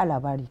sani kin ga a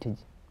labari ta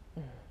ji.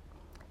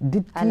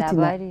 Duk titi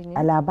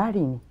a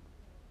labari ne.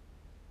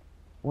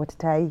 Wata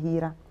ta yi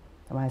hira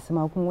masu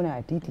magunguna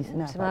a titi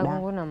suna faɗa.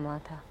 Magungunan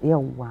mata.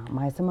 Yawwa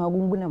masu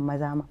magungunan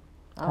maza ma.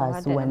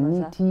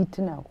 Kasuwanni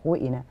tituna ko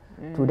ina.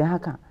 To don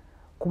haka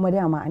kuma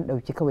dama an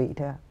ɗauki kawai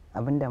ita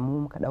abinda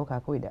mu muka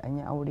ɗauka kawai da an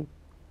yi aure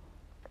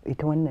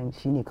ita wannan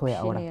shine kawai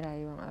aure. Shine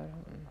rayuwar aure.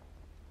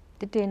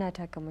 Duk da yana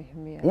taka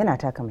muhimmiyar. Yana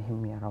taka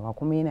muhimmiyar rawa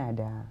kuma yana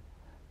da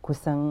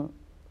kusan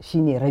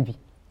shine rabi.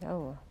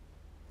 Yawwa.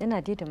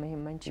 Yana da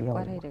muhimmanci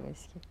kwarai da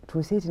gaske.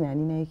 To sai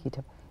tunani na yake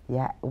ta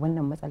ya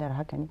wannan matsalar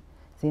haka ne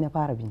sai na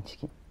fara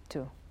bincike.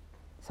 To.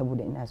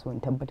 Saboda ina so in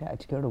tabbata a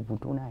cikin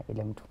rubutu na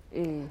ilimtu.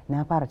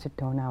 Na fara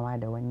tattaunawa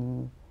da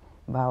wani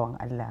bawan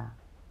Allah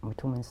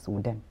mutumin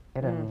Sudan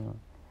irin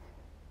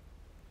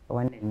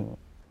wannan ne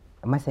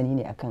masani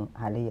ne akan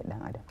halayyar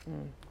dan adam.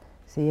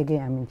 Sai ya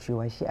gaya min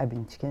cewa shi a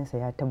bincikensa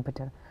ya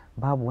tabbatar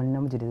babu wani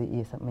namiji da zai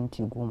iya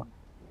minti 10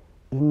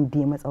 in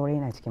dai matsaurai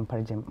yana cikin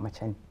farjin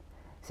mace ne.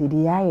 Sai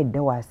dai ya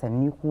yadda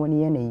wasanni ko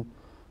wani yanayi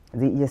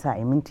zai iya sa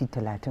a minti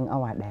 30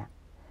 awa 1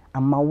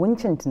 amma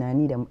wancan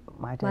tunani da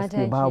mata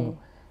suke babu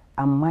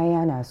amma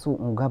yana so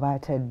in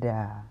gabatar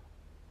da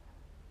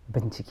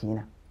bincike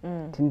na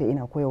tunda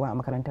ina koyarwa a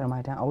makarantar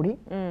matan aure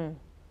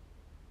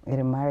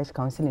irin marriage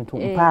counseling to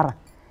in fara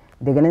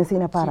daga nan sai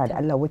na fara da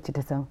Allah wacce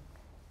ta san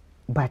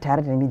ba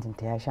tare da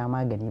mijinta ya sha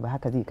magani ba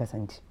haka zai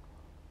kasance.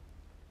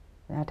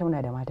 Na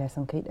tauna da mata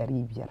sun kai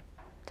 500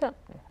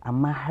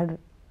 amma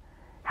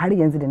har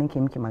yanzu da nake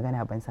miki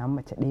magana ban samu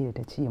mace ɗaya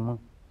da ta ce min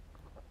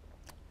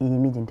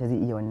mijinta zai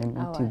iya wannan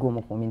minti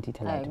 10 ko minti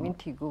 30.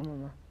 Minti 10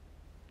 ma.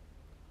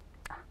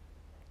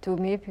 To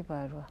me yafi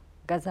faruwa?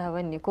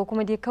 Gazawan ne ko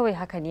kuma dai kawai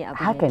haka ne abu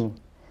ne? Haka ne.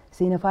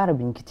 Sai na fara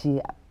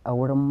bincike a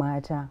wurin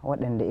mata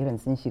waɗanda irin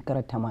sun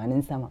shekara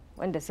 80 sama.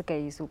 Wanda suka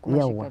yi su kuma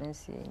shekarun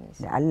su yayi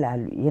nisa. Da Allah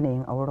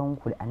yanayin auren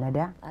ku a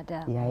nada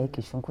ya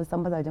yake shin kun san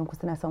mazajen ku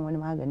suna son wani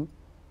magani?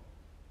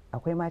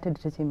 Akwai mata da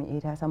ta ce min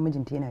ta san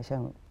mijinta yana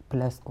shan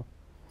plasco.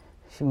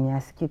 Shin ya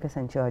suke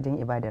kasancewa wajen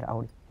ibadar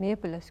aure? Me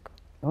plasco?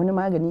 Wani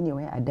magani ne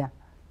wai a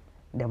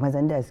da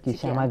mazan da suke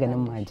sha maganin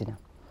majina.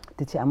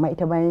 Ta ce amma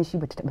ita bayan shi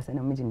bata taba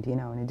sanin mijinta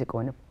yana wani jika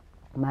wani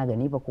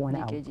magani ba ko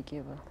wani abu.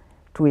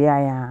 To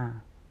yaya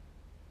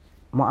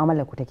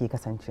mu'amalar ku take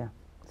kasancewa?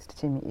 Ta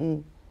ce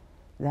min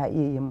za a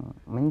iya yin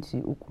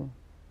minti 3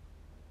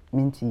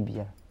 minti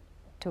 5.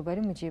 To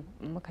bari mu je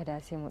muka da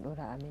sai mu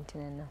dora a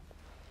mintunan nan.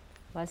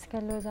 masu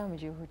kallo za mu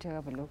je hutun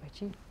rabin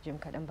lokaci jim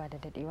kaɗan ba da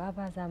daɗewa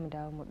ba za mu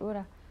dawo mu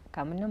ɗora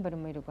kamun nan bari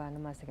mai da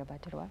masu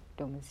gabatarwa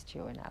domin su ce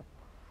wani abu.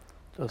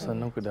 To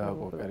sannan ku da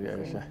kokari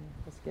Aisha.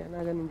 Gaskiya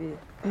na ganin dai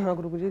a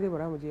gurguje dai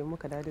bara mu je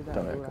muka dade za a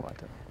dora.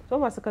 To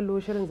masu kallo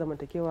shirin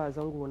zamantakewa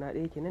zango na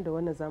ɗaya kenan da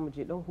wannan zamu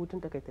je dan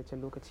hutun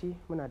takaitaccen lokaci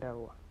muna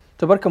dawowa.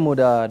 To barkamu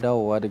da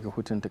dawowa daga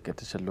hutun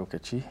takaitaccen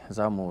lokaci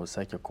za mu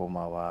sake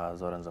komawa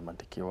zauren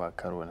zamantakewa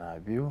karo na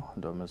biyu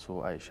domin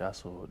su Aisha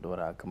su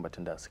dora kan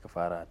batun da suka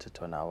fara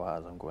tattaunawa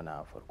a zango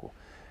na farko.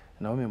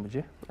 Naomi mu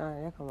je?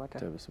 Ya kamata.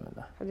 To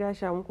bismillah. Hajiya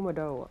Aisha mun kuma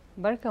dawowa.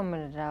 Barkamu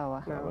da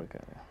dawowa. Barka.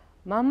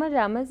 Muhammadu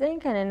a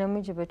matsayinka na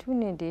namiji batu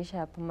ne da ya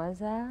shafi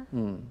maza.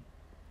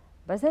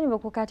 Ba sani ba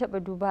ko ka taba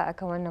duba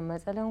akan wannan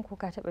matsalan ko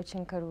ka taba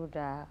cin karo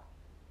da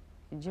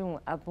jin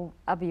abu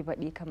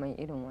baɗi kamar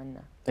irin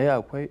wannan.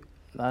 Akwai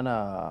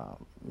ana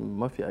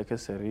mafi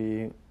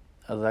akasari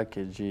za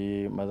ke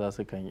ji maza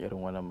sukan yi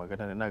irin wannan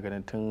magana. Ina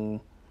ganin tun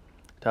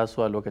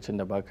tasowa lokacin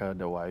da baka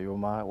da wayo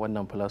ma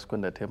wannan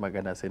flaskon da ta yi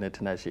magana sai na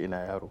tuna shi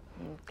ina yaro.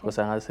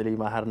 Kusan hasali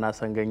ma har na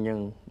san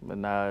ganyen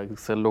na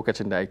san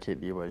lokacin da ake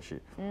ɗiban shi.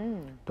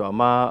 To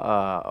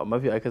amma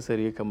mafi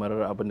akasari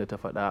kamar abin da ta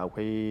faɗa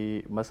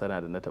akwai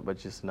masana da na taɓa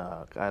ji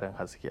suna ƙarin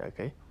haske a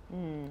kai.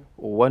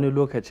 Wani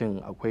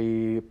lokacin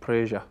akwai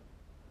pressure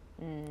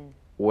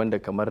wanda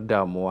kamar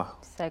damuwa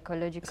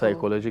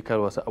psychological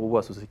wasu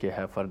abubuwa su suke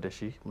haifar da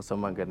shi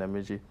musamman ga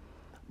namiji,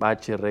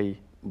 ɓacin rai,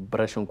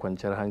 rashin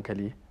kwanciyar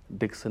hankali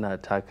duk suna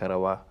taka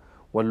rawa.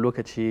 Wani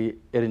lokaci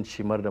irin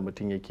cimar da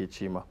mutum yake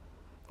cima,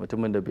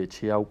 mutumin da bai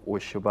ci ya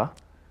ƙoshi ba.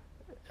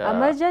 A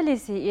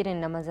majalisi irin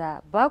na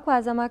maza ba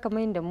kwa zama kamar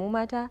yadda mu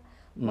mata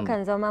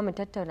mukan zama mu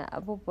tattauna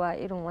abubuwa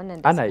irin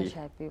wannan da suka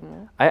shafe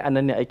mu. Ai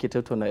anan ne ake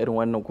tattauna irin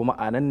wannan kuma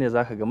anan ne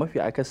zaka ga mafi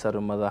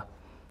akasarin maza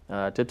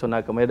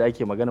tattauna kamar yadda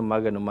ake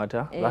maganin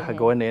mata zaka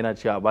ga wannan yana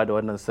cewa ba da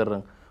wannan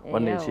sirrin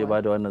wannan ya ce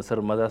ba da wannan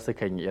sirrin maza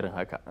sukan yi irin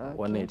haka.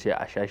 Wannan ya ce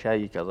a sha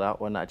shayi kaza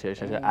wannan a ce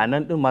sha shayi. A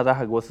nan din ma za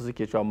ka ga wasu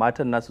suke cewa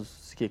matan nasu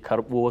suke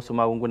karɓo wasu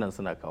magungunan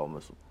suna kawo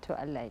musu. To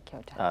Allah ya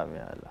kyauta.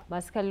 Amin Allah.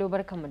 Masu kallo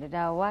barkanmu da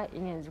dawowa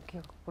in yanzu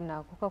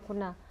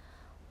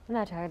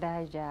kuna tare da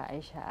Hajiya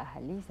Aisha a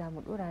hali za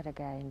mu dora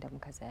daga yayin da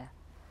muka tsaya.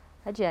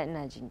 Hajiya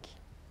ina jinki.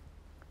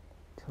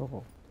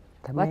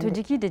 Wato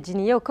jiki da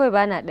jini yau kawai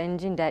bana dan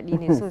jin daɗi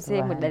ne so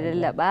sai mu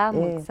lallaba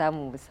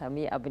mu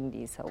sami abin da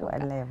ya sauka. To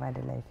Allah ya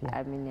bada lafiya.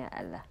 Amin ya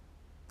Allah.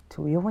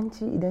 To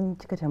yawanci idan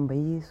kika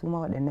tambayi su ma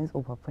waɗannan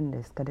tsofaffin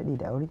da suka daɗe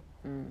da aure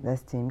za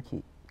su ce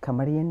miki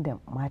kamar yadda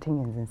matan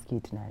yanzu suke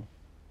tunani.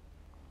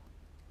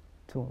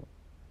 To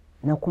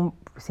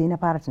sai na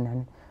fara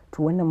tunanin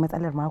to wannan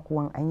matsalar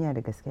makuwan anya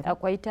da gaske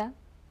akwai ta?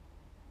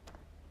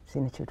 Sai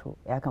na ce to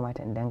ya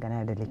kamata in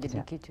dangana da likita. Da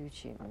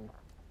likitoci.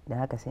 Da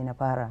haka sai na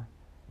fara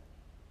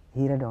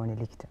hira da wani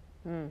likita.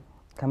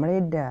 Kamar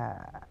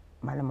yadda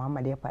Malam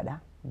Muhammad ya faɗa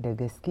da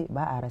gaske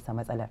ba a rasa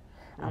matsalar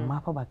amma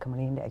fa ba kamar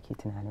yadda ake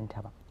tunanin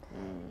ta ba.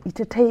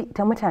 Ita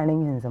ta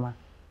mutanen yanzu ma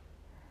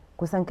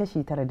kusan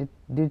kashi 9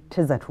 duk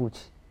ta zato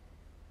ce.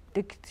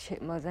 Duk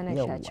maganar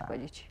shaci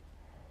faɗi ce.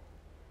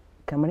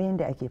 Kamar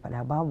yadda ake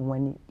faɗa babu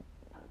wani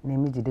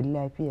namiji duk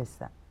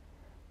lafiyarsa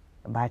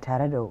ba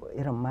tare da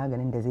irin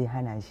maganin da zai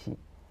hana shi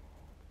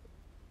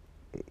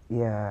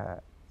ya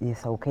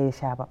sauka ya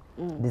sha ba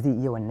da zai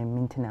iya wannan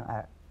mintunan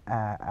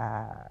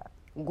a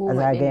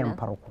zagayen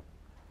farko.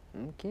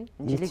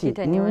 Ya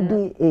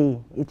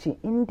ce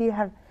in dai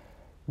har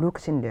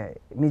lokacin da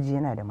miji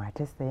yana da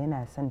matarsa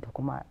yana son ta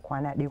kuma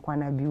kwana ɗaya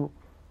kwana biyu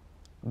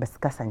ba su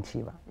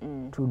kasance ba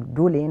to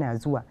dole yana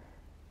zuwa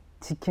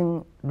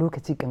cikin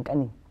lokaci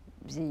kankani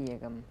zai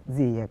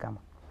iya gama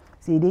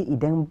sai dai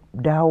idan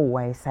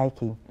dawowa ya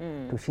sake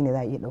to shine za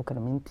a iya ɗaukar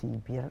minti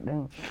 5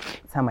 ɗin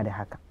sama da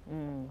haka.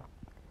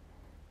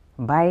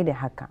 Baya da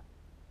haka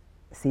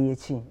sai ya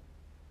ce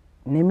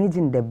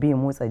namijin da bai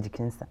motsa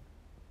jikinsa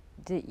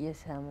zai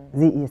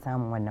iya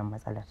samun wannan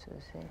matsalar.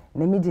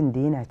 Namijin da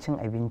yana cin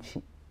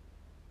abinci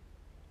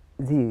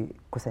zai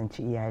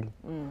kusanci iyali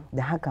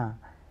da haka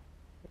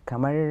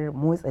kamar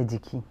motsa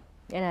jiki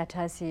yana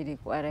tasiri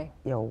kwarai.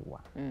 Yawwa.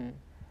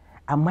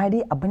 Amma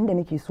dai abin da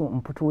nake so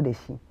in fito da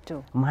shi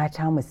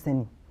mata mu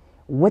sani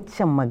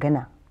waccan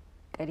magana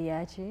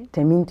ƙarya ce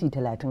ta minti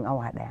 30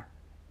 awa ɗaya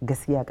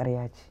gaskiya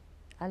ƙarya ce.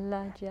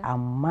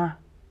 Amma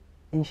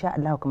insha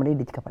Allah kamar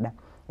yadda kika faɗa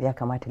ya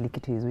kamata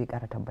likita ya zo ya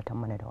ƙara tabbatar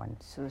mana da wannan.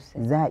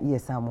 Za a iya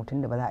samu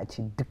tunda ba za a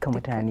ci duka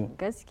mutane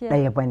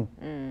ɗaya ba ne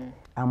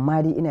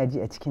amma dai ina ji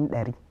a cikin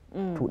 100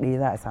 to ɗaya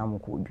za a samu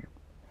ko 2.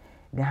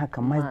 Don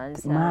haka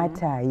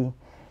mataye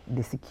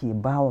da suke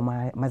ba wa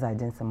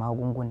mazajensu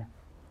magunguna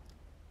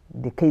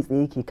da kai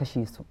tsaye ke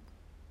kashe su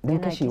don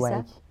kashewa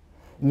yake.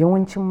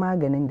 Yawancin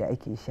maganin da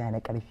ake sha na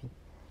ƙarfi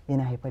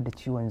yana haifar da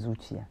ciwon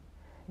zuciya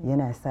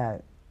yana sa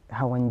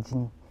hawan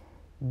jini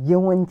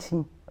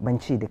yawanci ban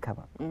ce duka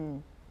ba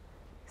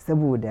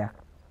saboda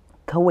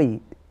kawai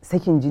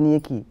sakin jini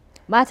yake.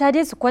 Mata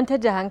dai su kwantar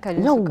da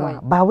hankali su kawai.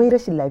 Ba wai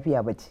rashin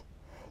lafiya ba ce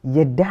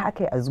yadda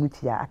aka yi a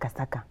zuciya aka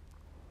saka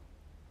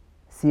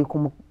sai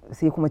kuma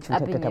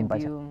cutar ta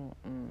tabbata.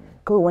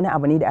 Kawai wani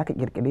abu ne da aka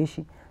kirkire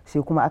shi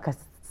sai kuma aka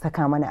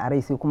saka mana a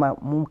rai sai kuma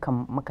mu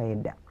kan muka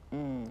yadda.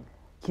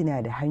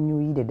 Kina da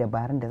hanyoyi da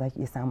dabarun da zaki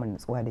iya samun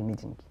nutsuwa da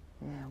mijinki.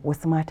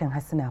 Wasu matan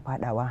har suna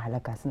fadawa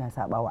halaka, suna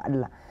sabawa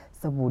Allah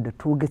saboda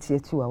togaciya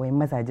cewa wai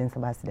mazajensu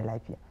ba su da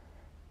lafiya.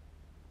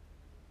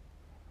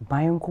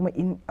 Bayan kuma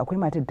in akwai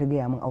matar ta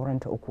gaya min auren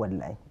ta 3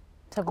 wallahi,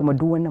 kuma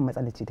duk wannan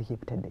matsala ce take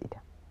fitar da ita.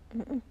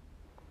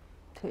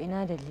 To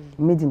ina dalili?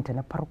 Mijinta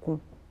na farko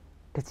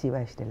ta ce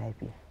ba shi da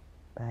lafiya,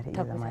 ba ta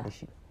iya zama da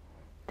shi.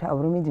 Ta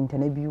auri mijinta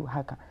na biyu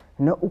haka,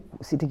 na 3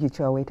 sai take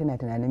cewa wai tana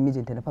tunanin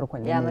mijinta na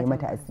farkon ne ya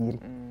mata asiri.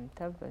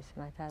 Tabbas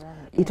mata za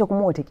mu ita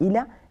kuma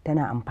watakila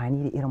tana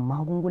amfani da irin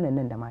magungunan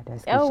nan da mata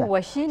suke sha.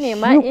 Yawwa shine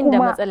ma inda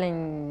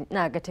matsalan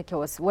na ga take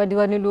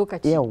wani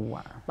lokaci.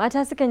 Yawwa.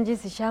 Mata sukan je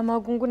su sha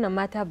magungunan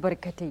mata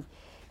barkatai.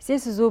 Sai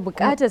su zo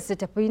bukatar su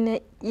tafi na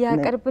iya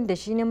karfin da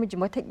shi namiji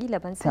watakila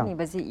ban sani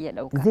ba zai iya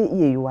dauka. Zai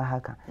iya yiwa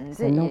haka.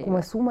 Sannan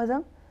kuma su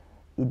mazan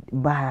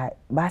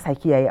ba sa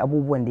kiyaye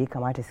abubuwan da ya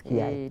kamata su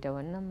kiyaye. Da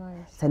wannan ma.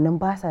 Sannan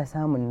ba sa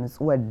samun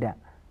nutsuwar da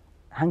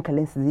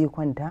hankalinsu zai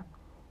kwanta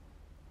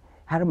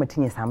har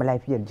mutum ya samu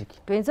lafiyar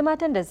jiki. To yanzu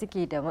matan da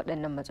suke da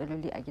waɗannan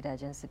matsaloli a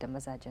gidajensu da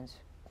mazajensu,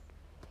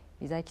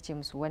 me za ki ce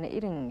musu, wani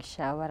irin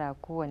shawara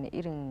ko wani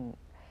irin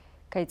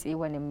kai tsaye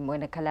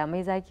wani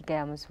kalamai za ki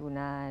gaya musu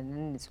na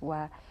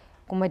nutsuwa,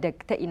 kuma da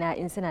ta ina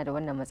in suna da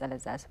wannan matsalar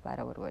za su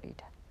fara warware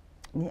ta?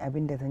 Ni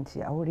abin da zan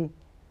ce, aure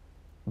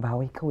ba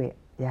wai kawai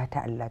ya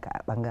ta'allaka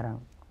a bangaren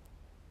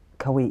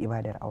kawai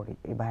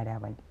ibada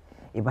bane.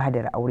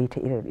 Ibadar aure ta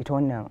ita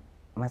wannan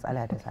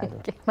matsala ta sado.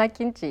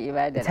 Makin ce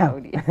ibadar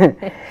aure.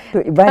 To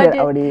ibadar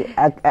aure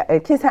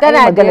ke sa ai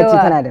magana ce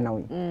tana da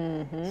nauyi.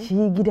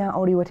 Shi gidan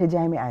aure wata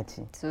jami'a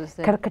ce.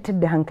 Karkatar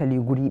da hankali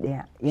guri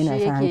daya yana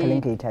sa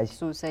hankalinka ya tashi.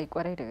 Sosai,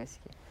 kwarai da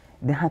gaske.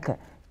 Don haka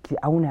ki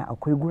auna,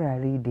 akwai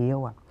gurare da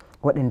yawa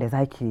waɗanda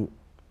zaki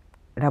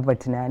raba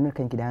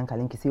tunaninki da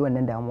hankalinki sai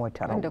wannan damuwar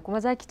ta rabu. Wanda kuma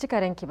zaki cika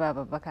ranki ba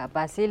babbaka,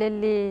 ba sai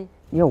lalle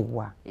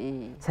yawwa.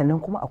 Sannan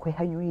kuma akwai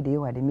hanyoyi da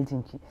yawa da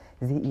mijinki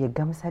zai iya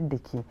gamsar da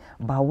ke,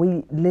 ba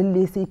wai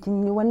lalle sai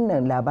kin yi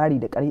wannan labari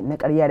na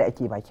ƙarya da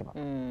ake baki ba.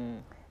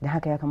 Da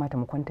haka ya kamata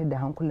mu kwantar da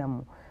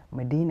hankulanmu,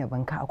 mu daina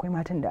banka. Akwai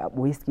matan da a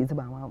ɓoye suke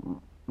zuba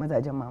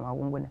mazajen ma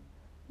magunguna.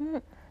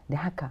 Da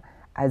haka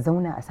a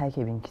zauna a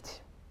sake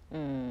binkici.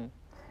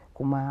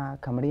 Kuma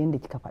kamar yadda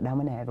kika faɗa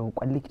mana ya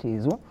roƙon likita ya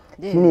zo,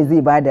 shine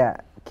zai bada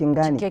kin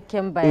gane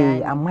cikakken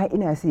bayani. Amma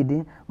ina sai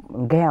dai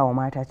gaya wa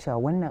mata cewa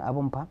wannan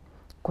abun fa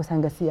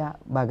kusan gaskiya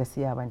ba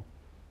gaskiya bane.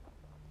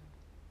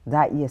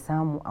 Za a iya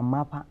samu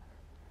amma fa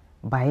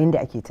ba yanda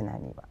ake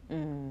tunani ba.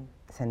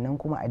 Sannan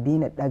kuma a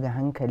daina ɗaga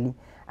hankali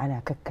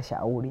ana kakkashe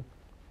aure,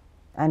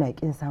 ana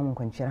ƙin samun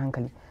kwanciyar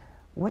hankali.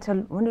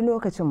 Wani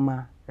lokacin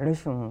ma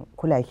rashin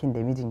kulakin da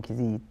mijinki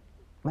zai yi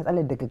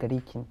matsalar daga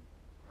gare ki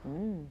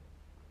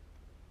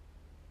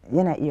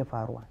yana iya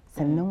faruwa.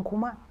 Sannan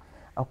kuma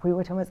akwai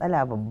wata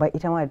matsala babba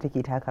ita ma da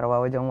take takarwa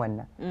wajen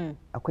wannan.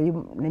 Akwai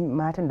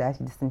matan da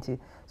sun ce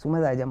su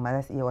mazajen ma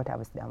za su iya wata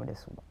ba su damu da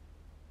su ba.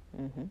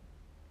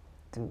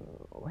 To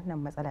wannan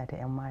matsala ta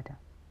 'yan mata,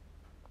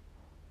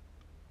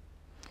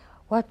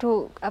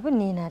 wato abin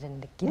ne yana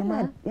da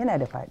girma, yana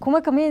da faɗi.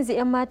 Kuma kamar yanzu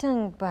 'yan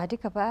matan ba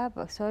duka ba,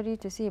 sorry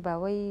to say, ba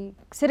wai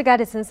sun riga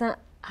da sun san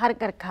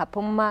harkar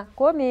kafin ma,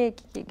 ko me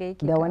kike ga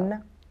yake da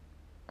wannan.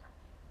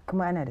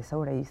 Kuma ana da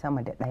saurayi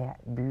sama da 1,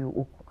 2,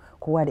 3,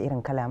 kowa da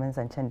irin kalaman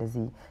zancen da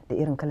zai, da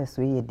irin kalar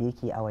soyayyar da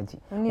yake a waje.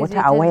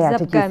 Wata a waya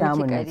take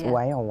samun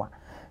nutsuwa, yawa.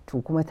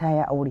 To kuma ta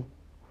yi aure,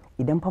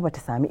 idan fa bata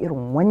sami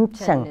irin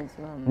wancan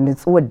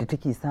nutsuwar da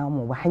take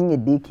samu ba, hanyar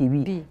da yake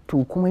bi,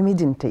 to kuma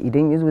mijinta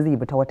idan yazo zai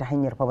bi ta wata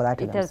hanyar fa ba za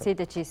ta gamsu. Ita sai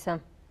ta ce sam.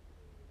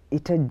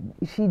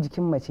 Shi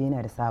jikin mace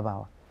yana da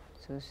sabawa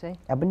sosai.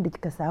 Abin da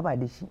kika saba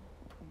da shi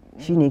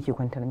shine yake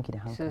kwantar miki da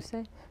hankali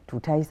sosai. To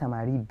ta yi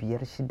samari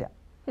 5, 6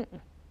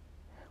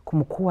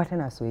 kuma kowa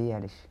tana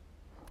soyayya da shi,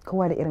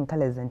 kowa da irin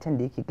kalar zancen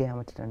da yake gaya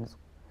mata ta nutsu.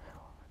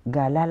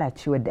 Ga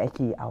lalacewar da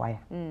ake yi a waya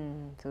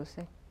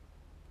sosai.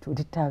 To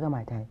duk ta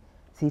gama ta yi,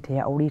 sai ta yi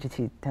aure ta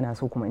ce tana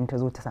so kuma in ta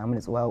zo ta samu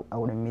nutsuwa a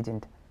wurin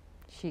mijinta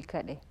shi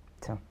kaɗai.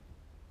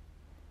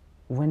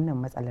 Wannan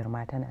matsalar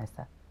ma tana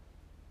sa,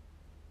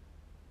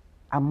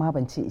 amma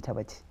ban ce ita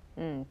ba ce.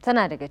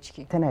 Tana daga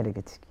ciki. Tana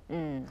daga ciki.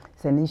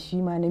 Sannan shi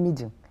ma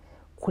namijin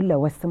kula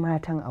wasu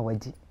matan a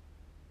waje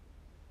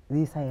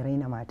zai sa ya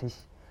raina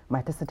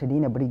matarsa ta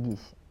daina burge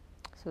shi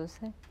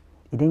sosai.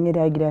 Idan ya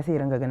dawo gida sai ya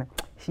ranga ganin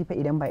shi fa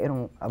idan ba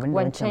irin abin da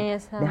wancan ya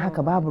samu, dan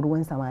haka babu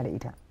ruwan sama da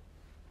ita.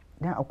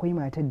 Dan akwai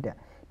matar da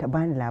ta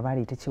bani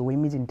labari ta ce wai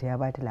mijinta ya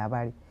bata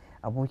labari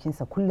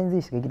abokinsa kullum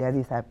zai shiga gida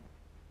zai sa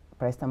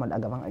paracetamol a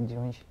gaban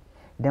ajiyun shi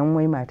dan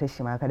wai matar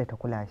shi ma kada ta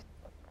kula shi.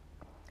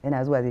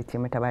 Yana zuwa zai ce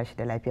mata ba shi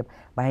da lafiya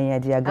bayan ya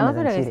ji ya gama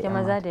zance da gaske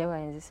maza da yawa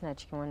yanzu suna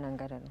cikin wannan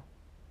garin.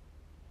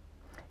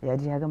 Ya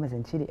ji ya gama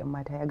zance da 'yan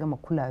mata, ya gama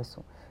kula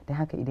su, dan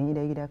haka idan ya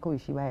dawo gida kawai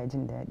shi baya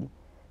jin daɗi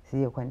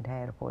sai ya kwanta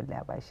ya rufa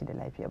wallahi ba shi da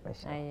lafiya ba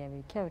shi. Ayya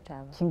bai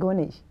kyauta ba. Kin ga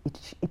wannan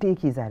ita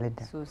yake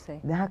zalunta sosai.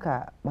 Dan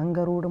haka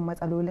bangarorin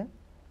matsalolin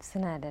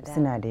suna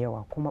da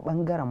yawa, kuma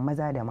bangaren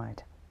maza da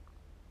mata.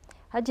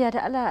 Hajiya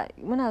da Allah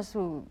muna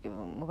so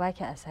mu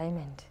baki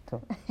assignment.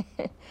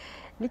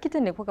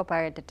 Likitan da kuka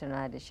fara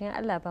tattaunawa da shi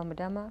Allah ba mu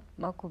dama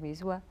mako mai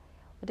zuwa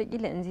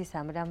wataƙila in zai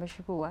samu damar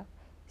shigowa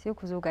sai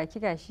ku zo ga ki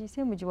gashi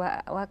sai mu ji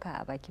waka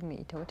a bakin mai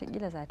ita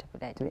wataƙila za ta fi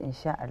daɗi. To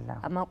insha Allah.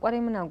 Amma kwarai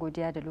muna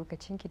godiya da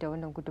lokacinki da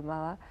wannan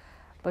gudumawa.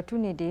 Batu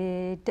ne da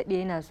ya daɗe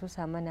yana so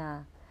sa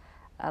mana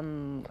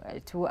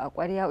tuwo a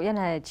ƙwarya,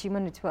 yana ci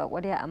mana tuwo a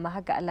ƙwarya, amma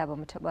haka Allah ba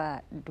mu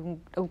taɓa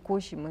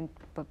ɗauko shi mun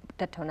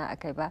tattauna a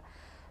kai ba.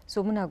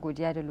 So muna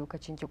godiya da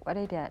lokacin ki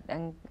kwarai da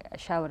ɗan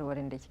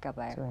shawarwarin da kika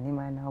bayar. To ni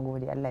ma na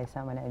gode, Allah ya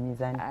sa mana a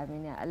mizani.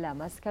 Amin ya Allah.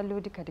 Masu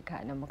kallo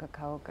duka nan muka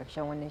kawo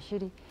ƙarshen wannan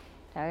shiri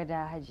tare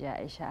da Hajiya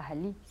Aisha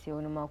Hali. Sai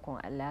wani makon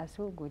Allah ya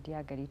so.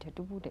 Godiya gari ta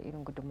dubu da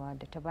irin gudunmawar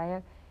da ta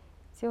bayar.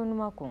 Sai wani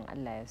makon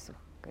Allah ya so.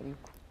 Gari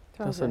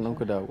ku. Sannan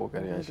ku da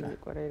kokari Aisha.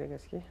 Kwarai da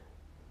gaske.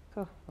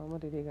 To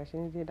Muhammadu dai gashi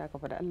ne da aka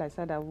faɗa, Allah ya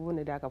sa da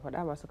abubuwan da aka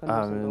faɗa masu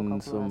kallo sun dauka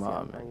kuma su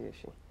amfani da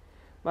shi.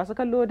 Masu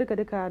kallo duka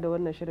da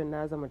wannan shirin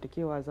na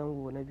zamantakewa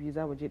zango na biyu,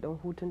 za mu je dan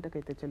hutun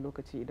takaitaccen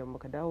lokaci, idan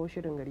muka dawo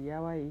shirin gari ya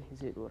waye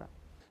zai dora.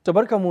 To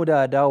barkamu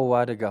da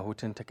dawowa daga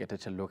hutun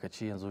takaitaccen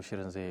lokaci, yanzu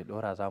shirin zai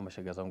dora, za mu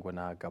shiga zango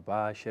na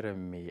gaba. Shirin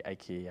me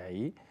ake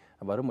yayi,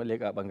 bari mu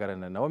leƙa bangaren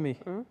na Naomi.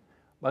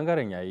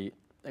 Bangaren yayi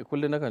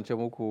kullum nakan ce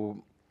muku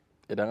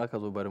idan aka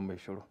zo barin mai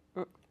shiru.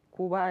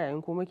 Ko ba a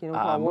yayin ko muke nan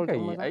a muka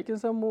yi aikin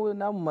san mu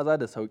namu maza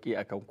da sauki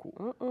akan ku.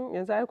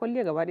 Yanzu ai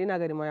kwalliya gaba ɗaya na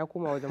gari ma ya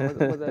koma wajen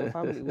maza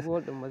family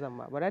world din mazan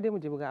ma. Bara dai mu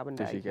je buga abin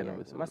da ake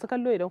yi. Masu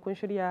kallo idan kun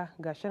shirya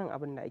ga shirin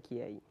abin da ake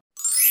yayi.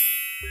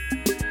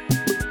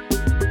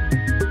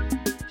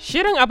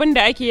 Shirin abin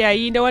da ake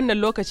yayi na wannan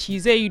lokaci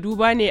zai yi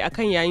duba ne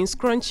akan yayin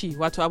scrunchie,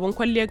 wato abin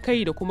kwalliyar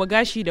kai da kuma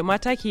gashi da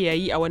mata ke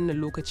yayi a wannan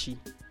lokaci.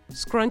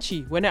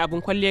 Scrunchie wani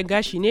abin kwalliyar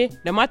gashi ne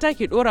da mata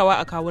ke dorawa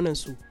a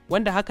kawunansu,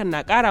 wanda hakan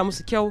na ƙara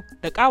musu kyau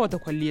da ƙawata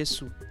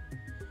kwalliyarsu.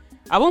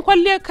 Abin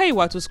kwalliyar kai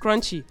wato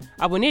scrunchie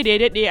abu ne da ya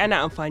daɗe ana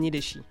amfani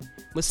da shi,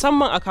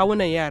 musamman a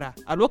kawunan yara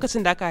a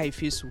lokacin da aka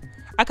haife su.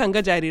 Akan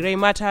ga jarirai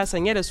mata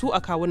sanye da su a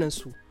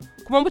kawunansu,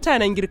 kuma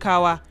mutanen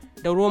Girkawa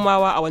da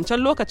Romawa a wancan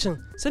lokacin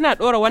suna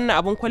ɗora wannan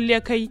abin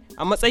kwalliyar kai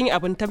a matsayin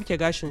abin tamke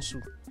gashinsu.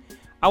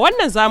 A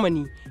wannan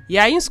zamani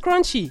yayin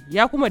scrunchie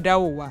ya kuma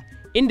dawowa,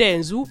 inda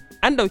yanzu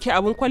an ɗauki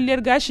abin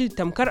kwalliyar gashi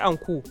tamkar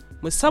anko,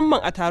 musamman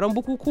a taron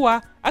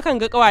bukukuwa akan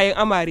ga ƙawayen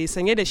amare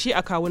sanye da shi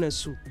a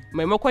kawunansu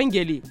maimakon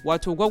gele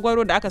wato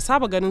gwagwaro da aka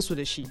saba ganin su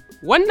da shi.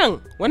 Wannan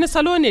wani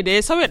salo ne da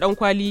ya sauya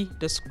ɗankwali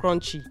da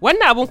scrunchie.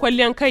 Wannan abin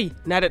kwalliyar kai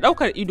na da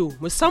ɗaukar ido,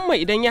 musamman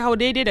idan ya hau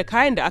daidai da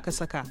kayan da aka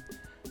saka.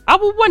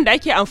 Abubuwan da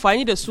ake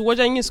amfani da su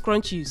wajen yin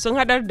scrunchie sun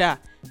haɗar da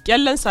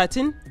ƙyallen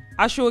satin,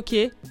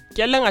 ashoke,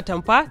 ƙyallen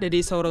atamfa da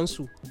dai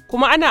sauransu.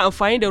 Kuma ana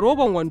amfani da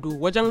roban wando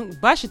wajen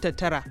bashi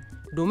tattara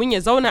domin ya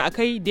zauna a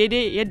kai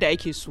daidai yadda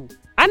ake so.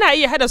 Ana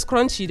iya hada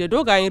scrunchie da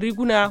dogayen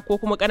riguna ko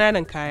kuma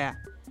ƙananan kaya.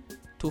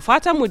 To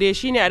fatanmu dai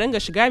shine a dinga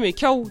shiga mai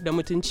kyau da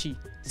mutunci.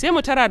 Sai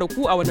mu tara da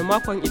ku a wani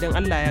makon idan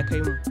Allah ya kai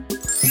mu.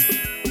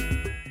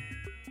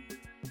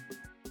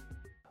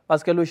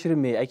 Maskalo shirin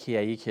me ake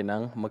yayi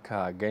kenan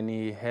muka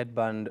gani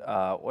headband.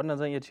 Wannan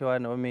zan iya cewa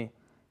Naomi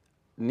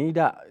ni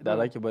da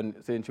zaki ban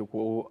sai in ce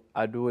ko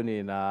ado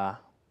ne na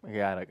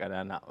yara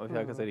ƙanana. Mafi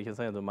akasari kin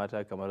san yanzu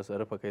mata kamar su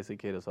rufe kai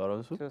suke da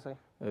sauransu.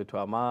 To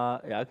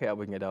amma ya aka yi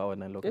abin ya dawo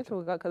wannan lokacin.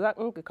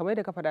 To kamar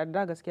da ka faɗa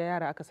da gaskiya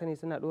yara aka sani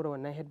suna ɗora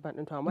wannan headband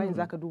ɗin, to amma yanzu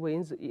zaka duba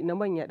yanzu na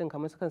manya ɗin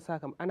kamar sukan sa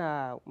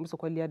ana musu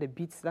kwalliya da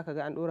beads, zaka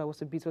ga an ɗora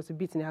wasu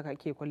beads ne haka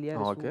ake kwalliya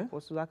da su,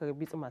 wasu zaka ga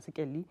beads masu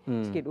kyalli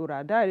suke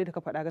ɗora. Da da ka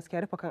faɗa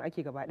gaskiya rufe kan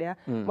ake gaba ɗaya.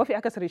 Mafi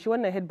akasari shi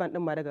wannan headband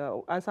ɗin ma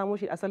daga an samo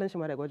shi asalin shi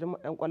ma daga wajen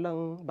ɗan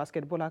ƙwallon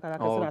basketball haka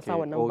zaka suna sa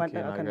wannan band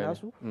ɗin akan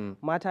nasu.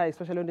 Mata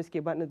especially wanda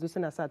suke band ɗin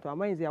suna sa, to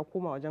amma yanzu ya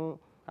koma wajen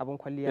abin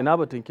kwalliya. Ina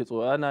batun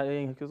kitso, ana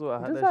yin kitso a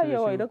hada shi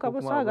da shi. Idan ka bi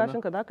sa gashin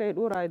ka zaka yi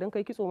dora, idan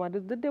kai kitso ma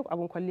duk dai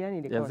abin kwalliya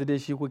ne da kawai. Yanzu dai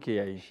shi kuke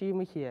yayi. Shi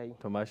muke yayi.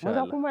 To masha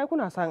Allah. Maza kuma ai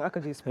kuna sa in aka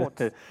je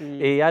sports.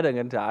 Ya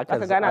danganta aka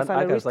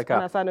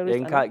saka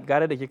in ka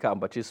gare da kika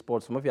ambaci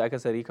sports, mafi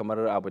akasari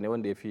kamar abu ne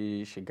wanda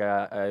yafi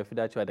shiga yafi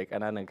dacewa da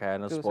kananan kaya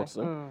na sports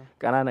din.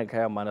 Kananan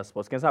kayan ma na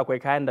sports. Kin sa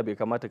akwai kayan da bai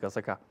kamata ka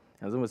saka.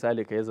 Yanzu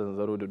misali ka yi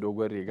zanzaro da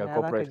dogon riga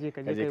corporate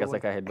ka je ka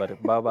saka headband.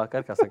 Ba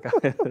kar ka saka.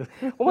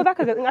 Kuma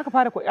zaka ga in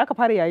aka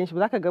fara yayin shi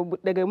zaka ga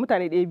daga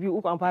mutane ɗaya biyu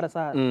uku an fara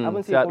sa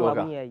abin sai kuma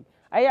abin yayi.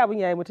 Ai abin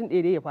yayi mutum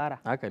ɗaya dai ya fara.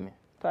 Haka ne.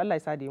 To Allah ya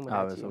sa da mu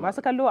dace.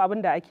 Masu kallo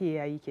abin da ake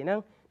yayi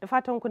kenan. Da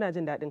fatan kuna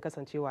jin daɗin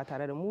kasancewa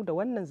tare da mu, da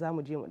wannan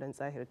zamu je mu dan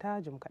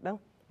tsahirta jim kaɗan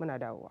muna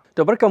dawowa.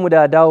 To barkamu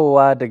da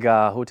dawowa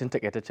daga hutun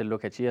takaitaccen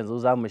lokaci, yanzu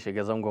za mu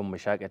shiga zangon mu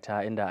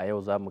shakata, inda a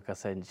yau za mu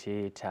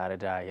kasance tare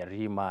da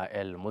Yarima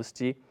El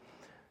Musti.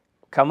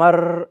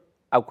 Kamar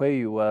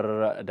akwai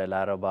yiwuwar da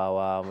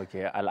Larabawa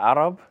muke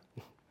al'arab.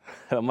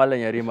 Mallam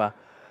Yarima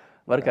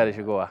barka da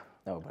shigowa.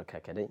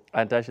 Barka ka dai.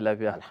 An tashi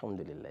lafiya?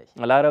 Alhamdulillah.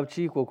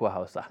 Larabci ko kuwa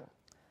Hausa?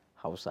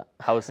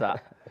 Hausa.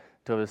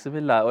 To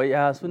bismillah, wai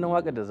ya sunan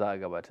waƙar da za a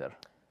gabatar?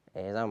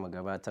 Za mu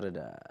gabatar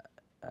da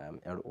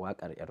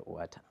waƙar yar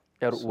uwata.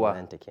 Yar uwa.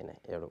 Sunanta kenan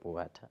yar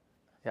uwata.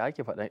 Ya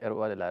ake faɗan yar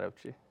uwa da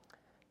Larabci?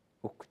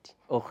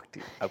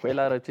 Ukhti. Akwai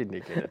Larabcin ne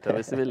kenan. To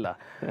bismillah.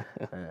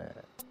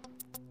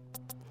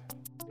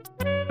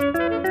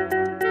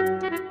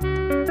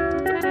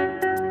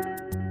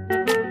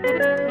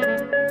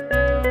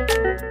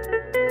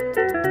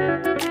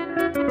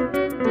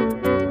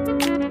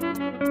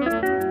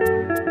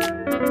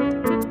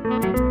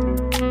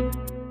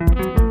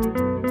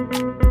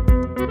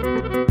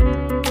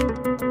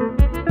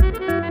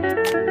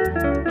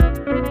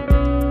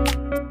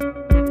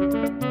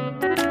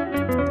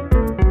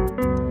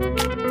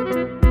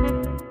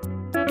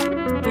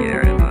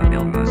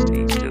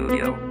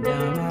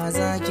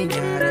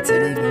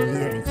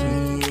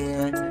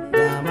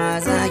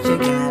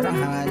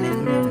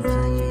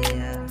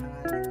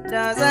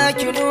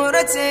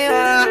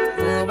 cewa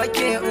gobe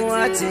ke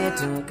uwa ce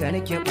to kar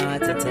ki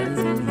ɓata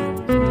tarbiyya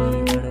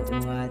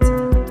uwata.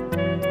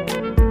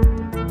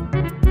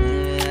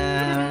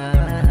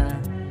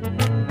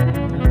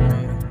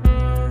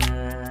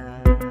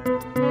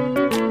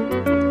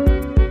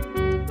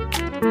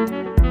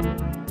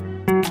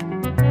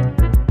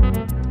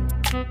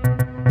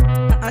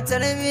 A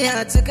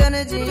tarbiyya cikar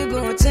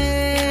jigo ce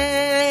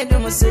da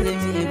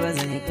musulmi ba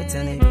zai fita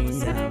na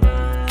biya ba.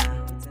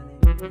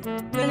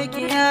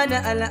 Mulkiya da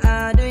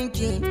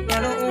al'adunki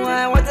yar uwa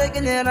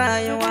watakila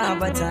rayuwa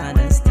ba ta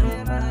nasta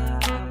ba.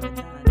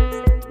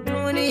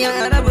 Duniya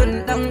rabin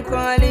dan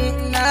kwali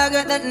na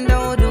ga dan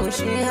daudu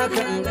shi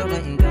hakan ga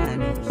bai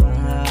gane ba.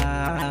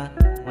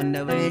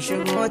 Wanda bai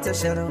shigo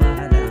tashar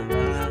wahala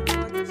ba,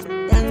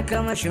 yan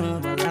kamashin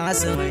ba za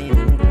su mai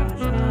nuka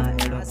ba.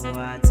 Yar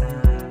uwata,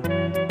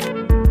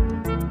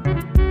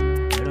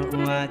 yar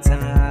uwata,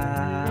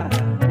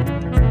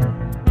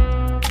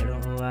 yar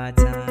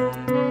uwata.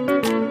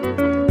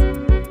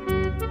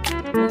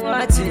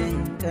 Wace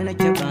ka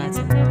nake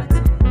bata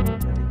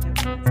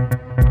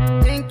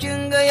in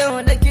kin ga yau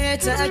da ke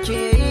ta ake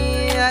yi,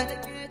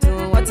 to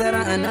wata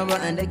rana ba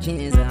da ke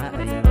za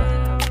a yi ba.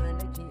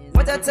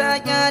 Wata ta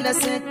kyala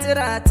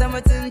sitira ta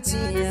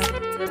mutunci,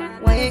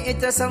 wai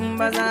ita san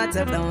ba za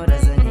ta daura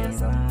zane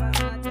ba.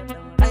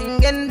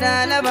 Hangen da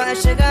na ba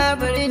shiga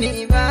birni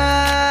ba,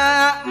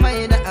 mai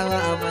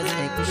da'awa ba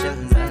zai kushen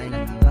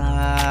zani ba.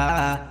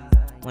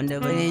 Wanda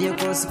bai yi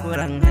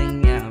kuskuren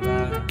hanya ba,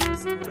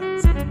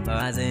 ba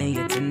zai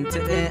yi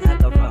tuntuɓe a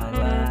ƙafa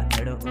ba.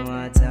 Yar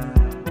uwata,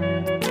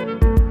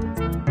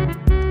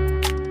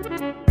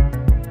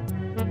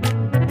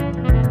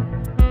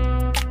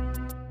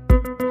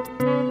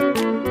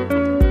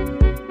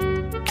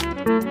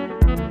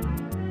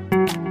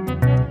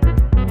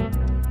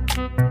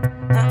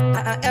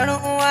 yar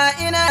uwa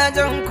ina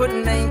jan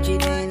kunnen ki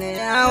ne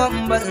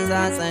yawon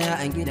banza, tsaya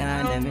a gida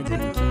da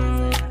mijinki.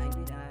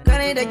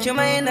 Kare da ki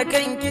mai na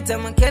kanki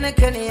tamkar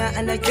karya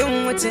da kin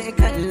wuce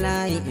kan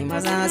layi,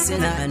 maza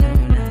suna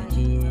nuna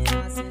ki.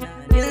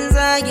 Kin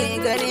zage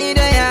gari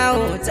da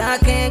yawo ta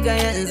kai ga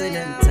yanzu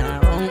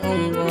dattawan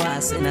unguwa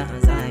suna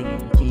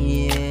zagin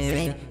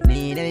ki.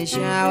 Ni dai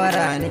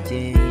shawara nake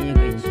yi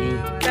ganki,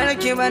 kar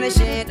ki bar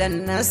shedan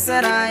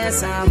nasara ya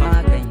sama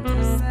kanki.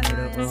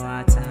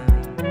 Ruwata,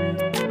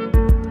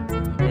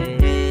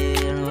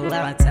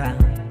 ruwata.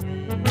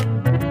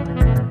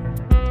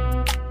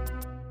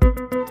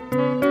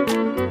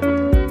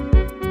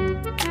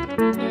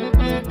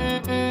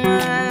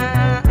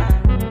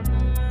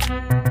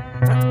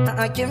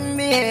 Kin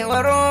biye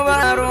wa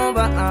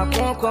roba a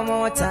koko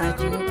mota,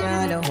 kin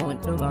kyala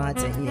hudu ba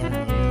ta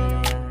iyaye.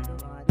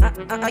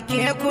 Ake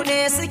kuɗe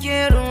suke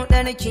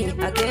ruɗarki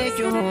a kai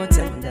ki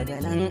hoton, daga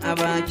nan a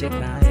baki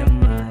kayan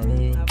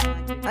maye.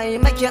 Ai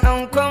maki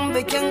ankon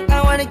bikin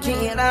ƙawarki,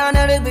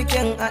 ranar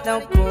bikin a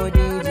ɗauko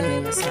DJ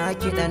ya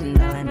saki ɗan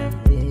nana.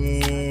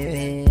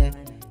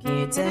 Ke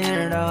ta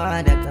yin rawa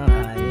da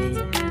ƙawaye,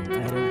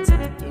 karanta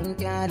kin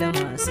kyala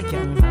masu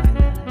kyan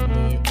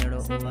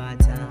halaye.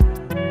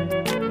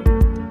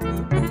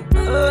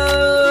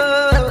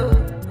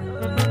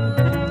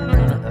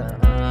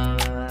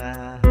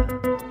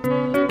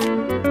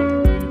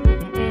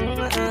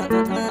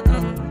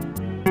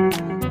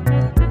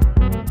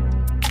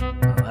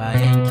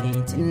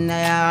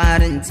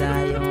 Yar uwata,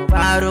 yau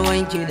ba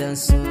ruwanki da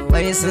su,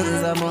 wai sun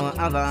zama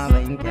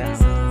ababen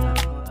kyasa.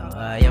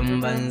 Bayan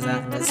banza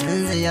da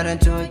sun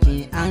ziyarto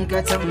ki, an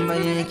ka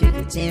tambaye ki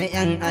ce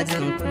yan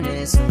ajin ku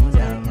ne su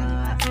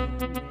dama.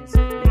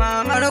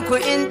 Mamar ku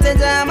in ta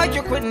ja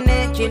maki kunne,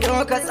 ki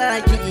doka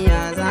tsaki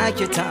iya za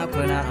ki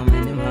takura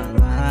mini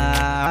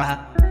mama.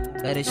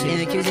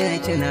 Karshe ki je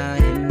kina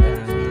yin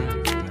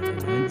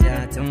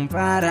dama, tun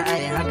fara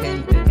ai hakan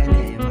kika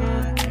nema.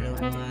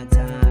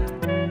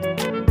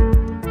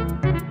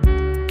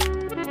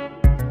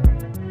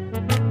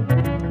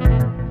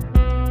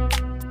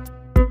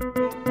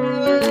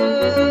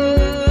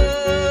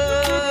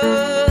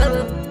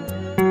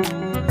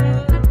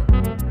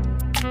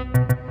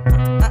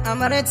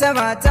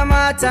 Martaba ta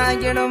mata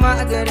girma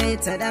gare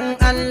ta, dan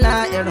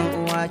Allah irin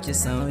uwa ki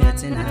sauya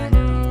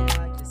tunani.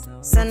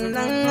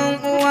 Sannan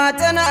uwa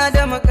tana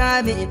da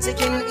mukabi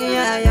cikin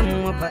iyayen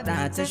mu, faɗa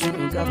ta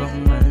shugaban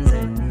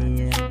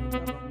manzanni.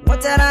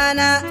 Wata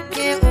rana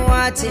ke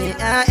uwa ce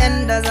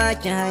 'ya'yan da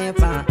zaki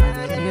haifa,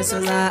 a gare su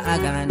za a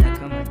gane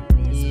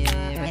kamanni.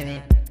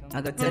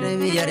 A ga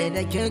tarbiyyar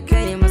da kin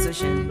kai masu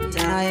shin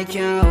ta yi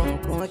kyawu,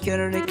 ko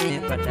kin rike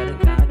faɗar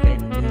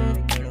kakanni.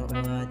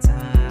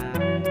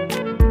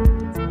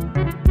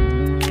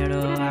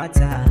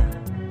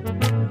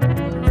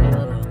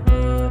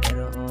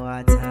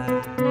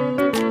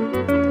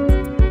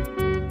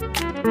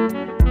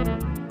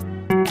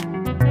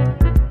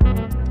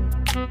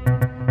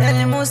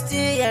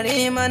 Musti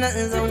yare mana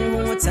zan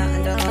huta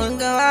da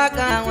hanga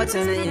waka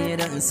wata ne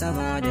don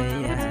saboda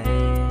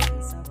yaye.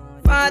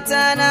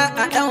 Fata na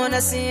a ɗau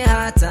nasiha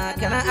ta,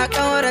 kana a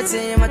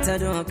ƙaurace mata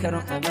dokar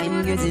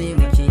Ubangiji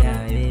mu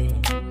kiyaye.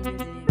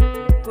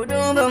 Ku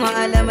duba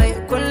malamai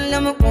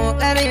kullum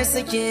ƙoƙarin malamai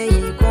suke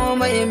yi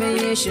komai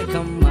mai shi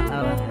kan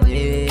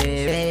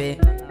ma'awaye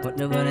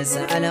kudu bar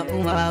sa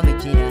al'umma mu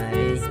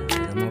kiyaye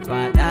mu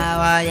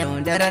fadawa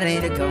yaudarar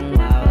dukan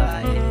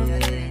wawaye.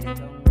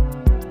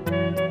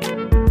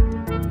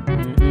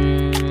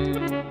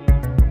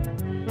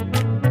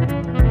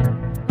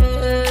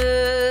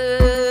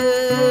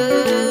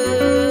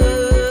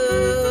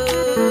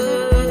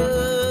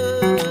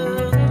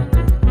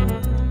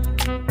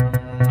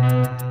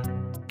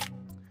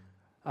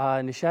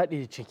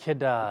 Nishadi cike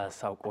da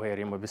saƙo ya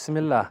rima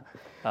bismillah.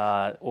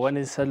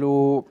 Wani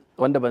salo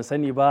wanda ban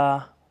sani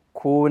ba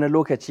ko na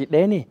lokaci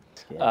ɗaya ne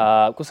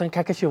kusan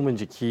ka kashe min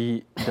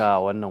jiki da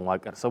wannan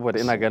waƙar saboda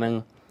ina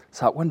ganin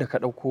saƙon da ka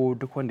ɗauko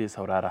duk wanda ya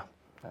saurara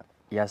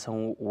ya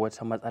san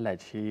wata matsala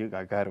ce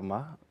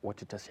gagarima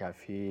wacce ta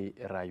shafi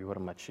rayuwar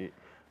mace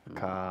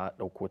ka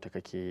ɗauko ta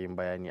kake yin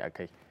bayani a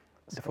kai.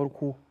 Da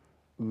farko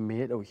me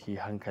ya ɗauki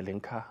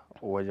hankalinka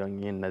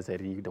wajen yin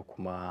nazari da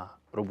kuma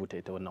rubuta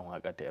ita wannan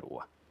waƙar ta 'yar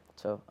uwa?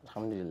 So,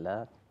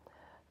 alhamdulillah,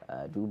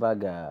 duba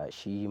ga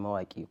shi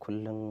mawaƙi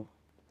kullum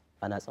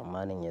ana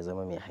tsammanin ya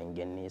zama mai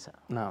hangen nesa.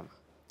 Na'am.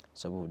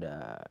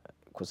 Saboda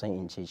kusan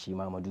in ce shi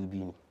ma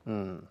madubi ne.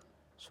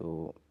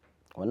 So,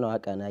 wannan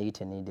waƙa na yi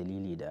ta ne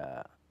dalili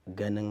da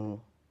ganin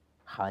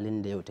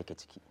halin da yau take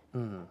ciki.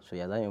 So,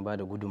 ya za mu ba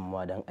da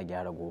gudunmawa don a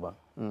gyara goban.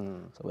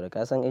 Saboda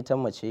ka san ita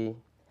mace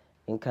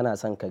in kana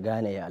son ka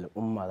gane ya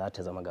al'umma za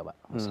ta zama gaba,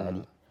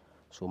 misali.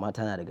 So ma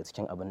tana daga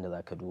cikin abin da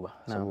za ka duba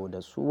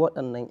saboda su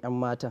waɗannan 'yan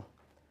matan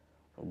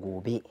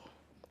gobe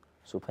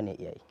su fa ne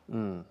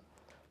iyaye.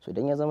 So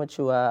don ya zama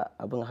cewa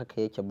abin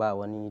haka yake ba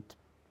wani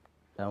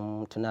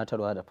dan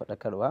tunatarwa da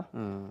faɗakarwa,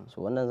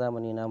 so wannan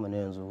zamani namu na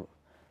yanzu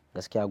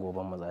gaskiya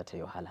goben mu za ta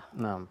yi wahala.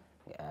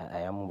 A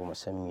yamu ba mu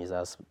san me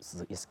za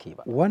su iske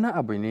ba. Wani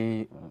abu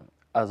ne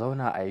a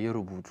zauna a yi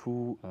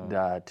rubutu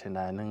da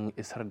tunanin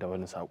isar da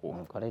wani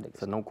saƙo,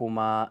 sannan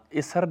kuma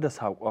isar da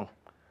saƙon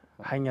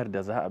hanyar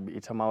da za a bi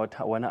ita ma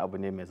wani abu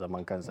ne mai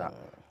zaman kansa.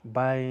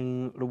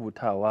 Bayan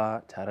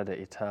rubutawa tare da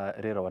ita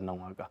rera wannan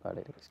waka,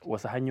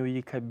 wasu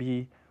hanyoyi ka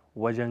bi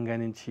wajen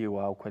ganin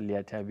cewa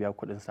kwalliya ta biya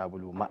kuɗin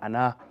sabulu,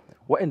 ma'ana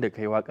waɗanda ka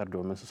yi wakar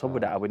domin su,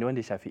 saboda abu ne wanda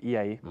ya shafi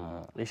iyaye,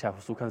 ya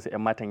shafi su kansu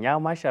 'yan matan, ya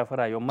ma shafi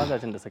rayuwar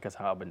mazajen da suka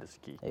san abin da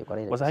suke.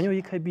 Wasu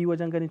hanyoyi ka bi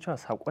wajen ganin cewa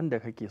saƙon da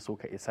kake so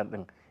ka isar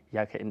din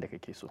ya kai inda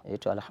kake so?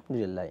 To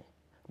alhamdulillah,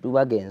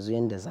 duba ga yanzu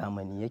yanda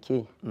zamani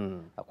yake,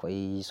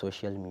 akwai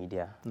social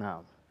media.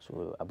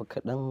 So abu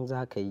kaɗan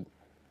za ka yi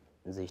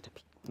zai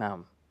tafi.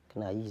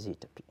 Kana yi zai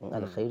tafi, in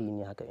alkhairi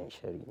ne haka in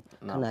shari ne,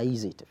 kana yi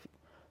zai tafi.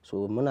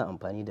 So muna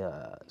amfani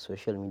da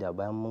social media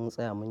bayan mun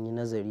tsaya mun yi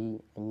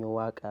nazari, an yi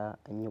waka,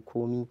 an yi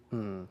komi,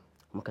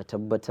 muka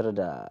tabbatar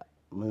da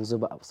mun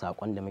zuba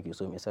saƙon da muke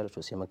so mai isar,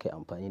 to sai muka yi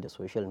amfani da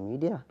social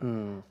media,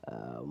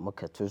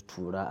 muka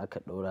tura aka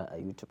ɗaura a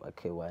YouTube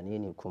aka yi wane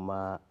ne,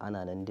 kuma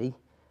ana nan dai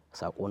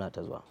saƙo na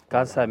ta zuwa.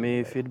 Ka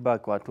sami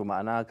feedback, wato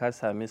ma'ana ka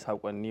sami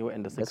saƙonni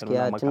waɗanda suka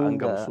nuna maka an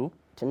gamsu?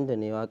 Tun da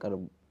ne waƙar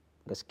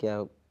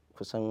gaskiya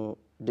kusan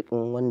duk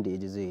wanda ya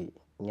ji zai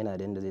yana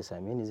da yadda zai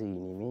same ni, zai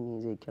neme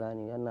ni, zai kira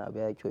ni, yana abu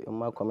ya kyau, in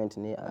ma comment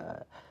ne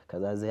a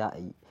kaza zai a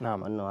yi,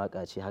 wannan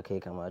waka ce haka ya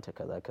kamata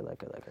kaza.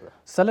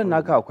 Salon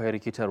naka akwai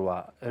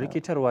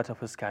rikitarwa ta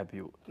fuska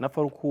biyu. Na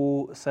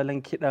farko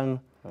salon kiɗan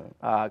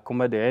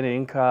kuma da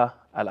yanayinka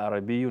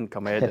al'arabiyun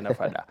kamar yadda na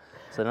faɗa.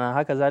 Sannan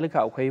haka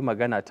zalika akwai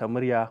magana ta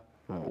murya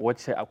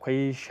wacce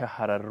akwai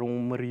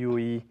shahararrun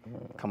muryoyi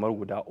kamar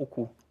guda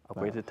uku.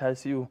 Akwai ta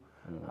Tasiu,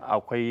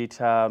 akwai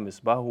ta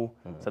Misbahu,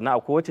 sannan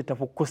akwai wacce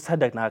tafi kusa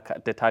da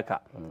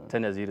taka ta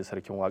Naziru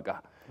sarkin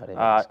waka.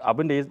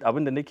 Abin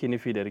da nake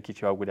nufi da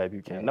rikicewa guda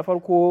biyu kenan. Na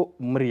farko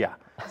murya,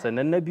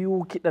 sannan na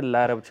biyu kiɗan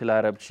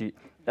larabci.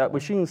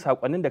 Shin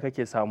sakonnin da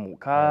kake samu,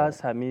 ka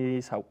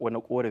sami sako na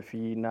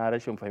korafi na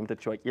rashin fahimtar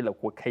cewa kila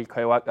ko kai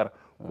wakar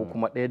ko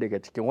kuma ɗaya daga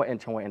cikin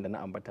wa'anda na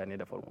ambata ne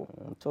da farko?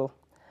 To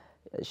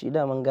shi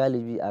daman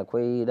galibi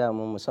akwai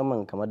daman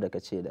musamman kamar da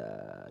kace da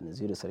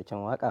Naziru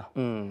sarkin waka,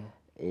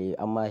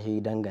 amma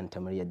shi danganta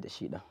muryar da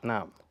shi dan,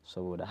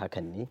 saboda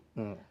hakan ne.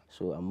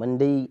 So amma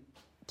dai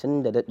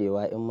tun da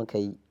dadewa in muka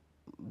yi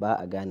ba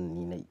a gane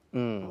ni nai,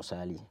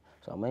 misali.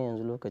 So amma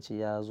yanzu lokaci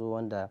ya zo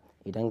wanda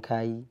idan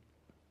ka yi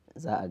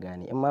za a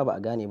gane, in ma ba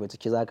a gane ba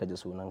ciki za ka ji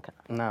sunanka,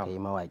 kai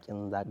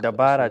mawaƙin za ka.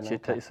 Dabara ce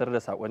ta isar da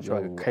saƙon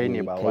cewa kai ne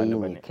ba wani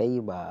ba ne. Kai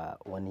ba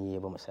wani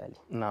ba misali.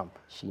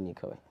 Shi ne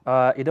kawai.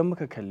 Idan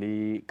muka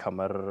kalli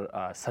kamar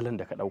salon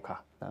da ka ɗauka,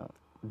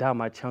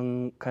 dama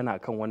can kana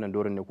kan wannan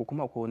doron ne ko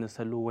kuma akwai wani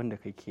salo wanda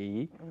kake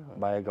yi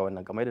baya ga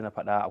wannan? Kamar da na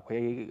faɗa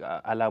akwai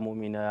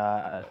alamomi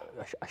na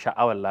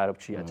sha'awar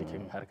larabci a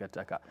cikin harkar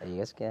taka.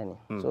 Gaskiya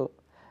ne. So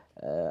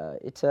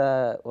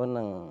ita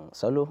wannan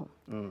salo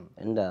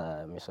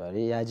inda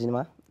misali ya ji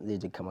ma zai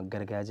ji kamar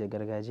gargaje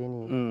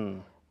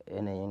ne,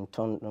 yanayin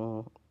ton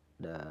din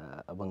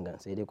da abin gan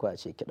sai dai ko a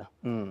ce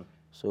kiɗan.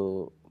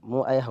 So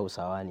mu ai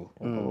Hausawa ne,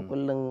 kuma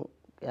kullum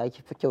ya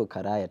fi kyau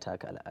ka raya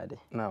taka al'adai,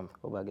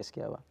 ko ba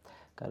gaskiya ba?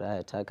 Ka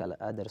raya taka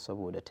al'adar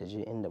saboda ta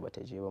je inda ba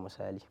ta je ba,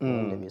 misali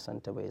wanda bai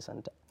santa bai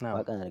santa.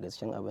 Waka na daga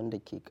cikin abin da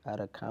ke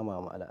ƙara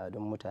kama ma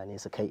al'adun mutane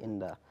su kai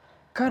inda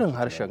karin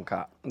harshen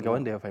ka ga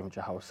wanda ya fahimci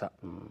Hausa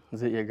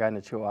zai iya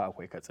gane cewa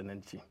akwai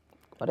katsinanci.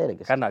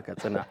 Kana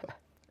Katsina,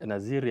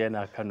 Naziru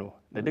yana Kano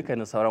da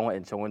dukkanin sauran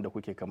wa'ancan wanda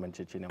kuke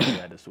kamancece ne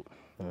murya da su.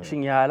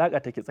 Shin ya alaka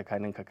take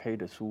tsakanin ka kai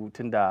da su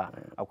tunda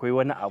akwai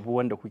wani abu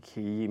wanda kuke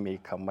yi mai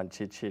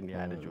kamancece ne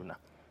da juna?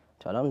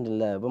 To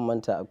alhamdulillah ban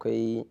manta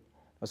akwai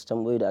wasu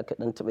tambayoyi da aka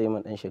dan taɓa yi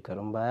min dan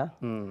shekarun baya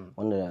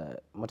wanda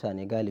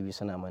mutane galibi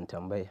suna man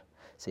tambaya,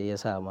 sai ya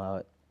sa ma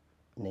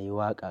na yi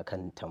waka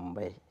kan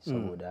tambaya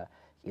saboda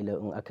kila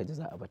in aka ji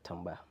za a bar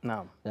tambaya.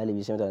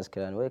 Galibi sai mutane su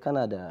kira ni, wai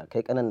kana da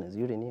kai kanan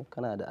Naziru ne,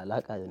 kana da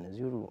alaka da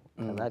Naziru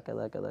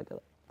kaza.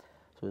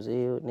 So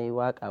sai na yi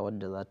waka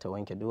wadda za ta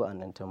wanke duk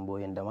wannan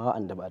tambayoyin da ma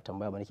wa'anda ba a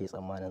tambaya ba nake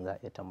tsammanin za a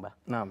iya tambaya.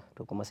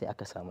 To kuma sai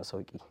aka samu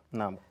sauki.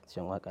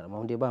 Cikin wakar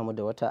amma dai ba mu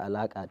da wata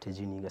alaka ta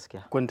jini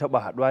gaskiya. Kun taba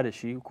haduwa da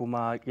shi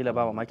kuma kila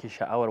ba mamaki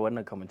sha'awar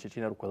wannan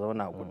kamanceceniyar ku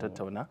zauna ku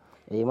tattauna?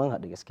 Mun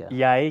haɗu gaskiya.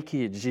 Ya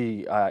yake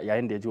ji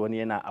yayin da ya ji wani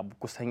yana abu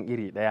kusan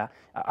iri daya?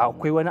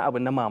 Akwai wani abu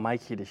na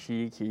mamaki da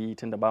shi yake yi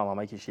tunda ba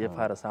mamaki shi ya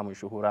fara samun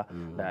shuhura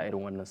da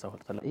irin wannan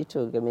sautin?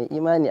 To ga mai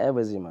imani ai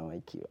ba zai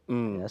mamaki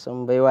ba. Ya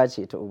san baiwa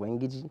ce ta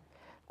Ubangiji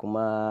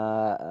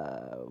kuma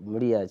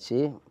murya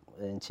ce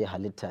ce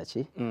halitta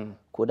ce,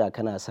 ko da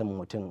kana son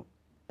mutum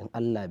in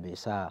Allah bai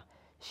sa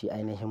shi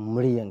ainihin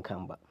muryan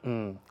kan ba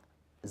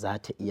za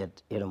ta iya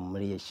irin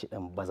muryar shi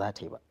ɗin ba za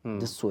ta yi ba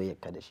duk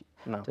soyayyarka da shi.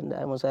 Tunda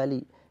ai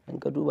misali in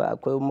ka duba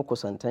akwai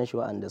makusantan shi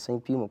wa'anda sun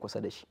fi mu kusa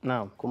da shi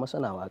kuma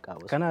suna waka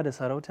wasu. Kana da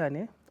sarauta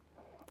ne?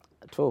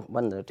 To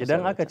ban da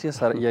idan aka ce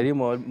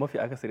yarima mafi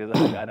akasari za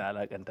ka ga ana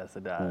alakanta su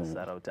da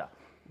sarauta.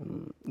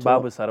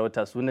 Babu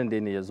sarauta sunan dai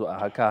ne ya zo a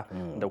haka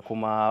da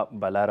kuma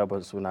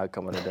balaraban suna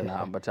kamar da na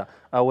ambata.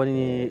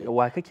 Wani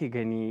wa kake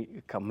gani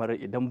kamar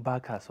idan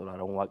baka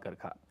sauraron wakar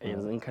ka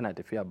yanzu in kana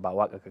tafiya ba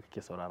wakar ka kake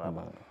saurara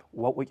ba,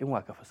 waƙoƙin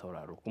wa ka fi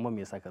sauraro kuma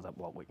me yasa ka zaɓi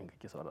waƙoƙin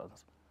kake saurara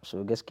su?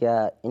 So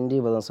gaskiya in dai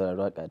ba zan saurari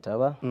waƙa ta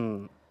ba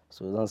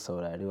so zan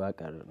saurari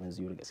waƙar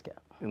Naziru gaskiya.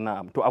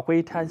 Na'am, to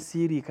akwai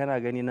tasiri kana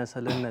gani na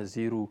salon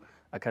Naziru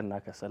akan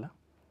naka sala?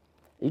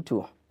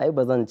 Ito ai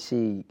ba zan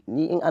ce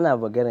ni in ana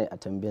bagana a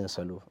tambayan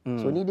salo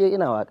so ni dai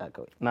ina waka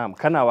kawai. Na'am,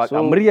 kana waka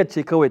muryar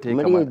ce kawai ta yi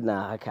kamar muryar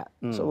na haka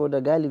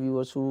saboda galibi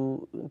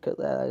wasu ka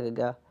tsaya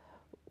ga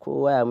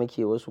ko waya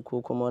muke wasu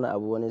ko kuma wani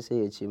abu wani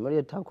sai ya ce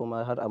muryar ta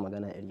kuma har a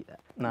magana iri ɗaya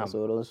da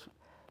sauransu.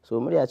 So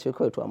murya ce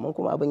kawai to amma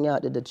kuma abin ya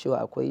haɗu da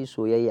cewa akwai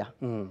soyayya.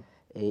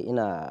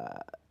 Ina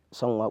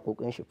son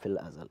waƙoƙin shi fil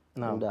azal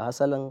da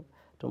hasalin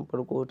tun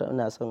farko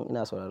ina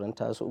sauraron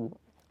tasu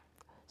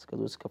suka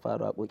zo suka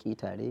fara waƙoƙi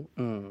tare.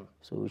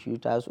 So shi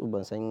tasu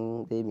ban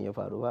san dai me ya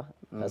faru ba,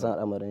 na san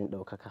al'amarin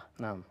ɗaukaka.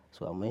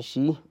 So amma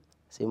shi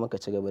sai muka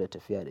ci gaba da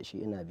tafiya da shi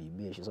ina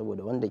bibiyar shi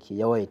saboda wanda ke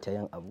yawaita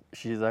yin abu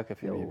shi zaka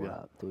fi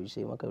bibiya. To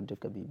sai muka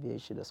duka bibiyar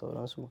shi da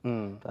sauransu.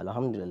 To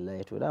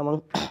alhamdulillah to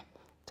daman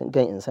tun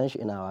kan in san shi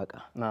ina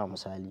waka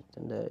misali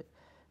tunda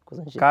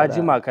kusan shekara ka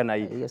jima kana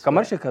yi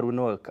kamar shekaru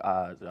nawa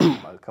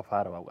ka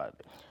fara waka?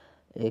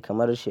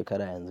 Kamar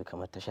shekara yanzu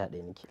kamar ta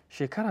 11 nake.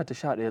 Shekara ta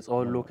 11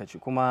 tsawon lokaci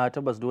kuma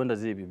tabbas duk wanda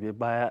zai bibe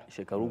baya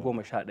shekaru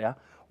 11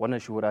 wannan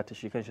shuhura ta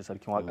shi kanshi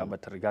sarkin waka ba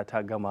ta riga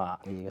ta gama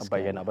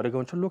bayyana ba. Daga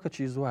wancan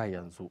lokaci zuwa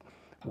yanzu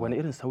wani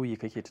irin sauyi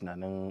kake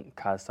tunanin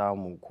ka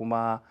samu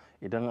kuma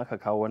idan aka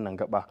kawo wannan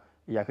gaba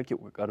ya kake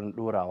kokarin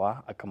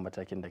dorawa akan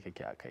matakin da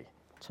kake akai?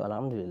 To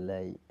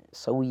alhamdulillah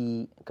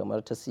sauyi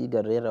kamar ta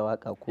sigar rera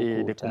waka ko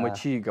da kuma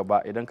ci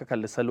gaba idan ka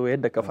kalli salo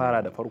yadda ka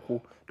fara da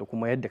farko da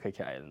kuma yadda kake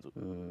a yanzu.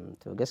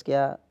 To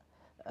gaskiya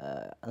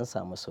an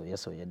samu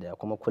sauye-sauye da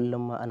kuma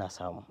kullum ma ana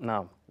samu.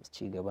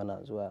 Ci gaba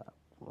na zuwa,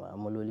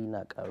 mu'amaloli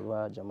na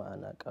karuwa, jama'a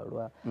na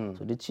karuwa.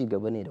 So duk ci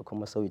gaba ne da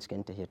kuma sauyi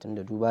cikin tafiya tun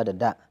da duba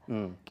da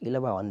kila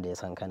ba wanda ya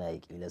san kana yi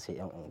kila sai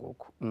yan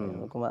ungoku.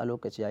 Kuma a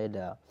lokaci yayi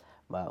da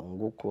ba a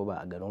unguwarku ba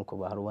a garinku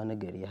ba har wani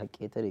gari har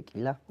ƙetare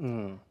kila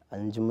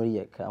an ji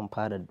muryar ka an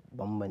fara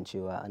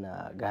bambancewa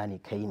ana gane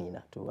kai ne na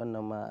to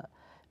wannan ma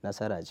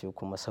nasara ce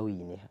kuma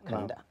sauyi ne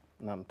kan da.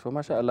 Na'am, to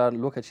masha Allah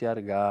lokaci ya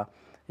riga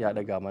ya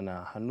daga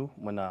mana hannu,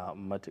 muna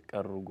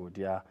matukar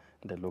godiya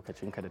da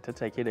lokacinka da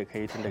tattake da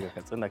kai tun daga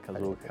Katsina ka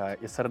zo ka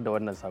isar da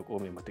wannan sako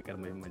mai matukar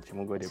muhimmanci.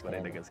 Mun gode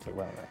kwarai da gaske.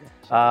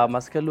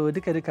 Masu kallo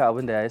duka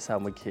abin da ya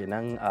samu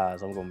kenan a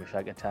zangon mu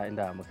shakata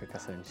inda muka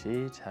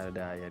kasance tare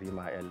da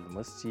Yarima El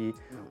Musti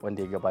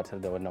wanda ya gabatar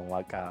da wannan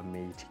waka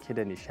mai cike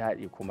da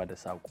nishadi kuma da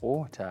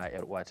sako ta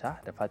yar uwata.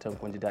 Da fatan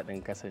kun ji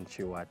daɗin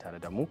kasancewa tare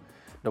da mu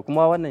da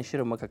kuma wannan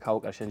shirin muka kawo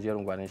ƙarshen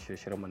jerin gwanin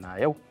shirye-shiryen mu na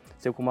yau,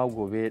 sai kuma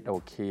gobe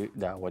dauke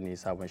da wani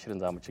sabon shirin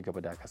zamu ci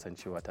gaba da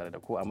kasancewa tare da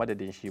ku. A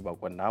madadin shi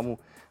bakon namu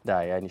da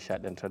ya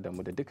nishadantar da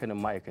mu da dukkanin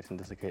ma'aikatan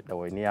da suka yi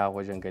ɗawainiya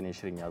wajen ganin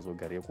shirin ya zo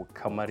gare ku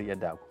kamar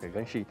yadda kuka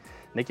gan shi,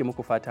 nake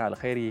muku fatan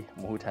alkhairi,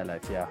 mu huta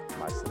lafiya,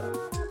 masu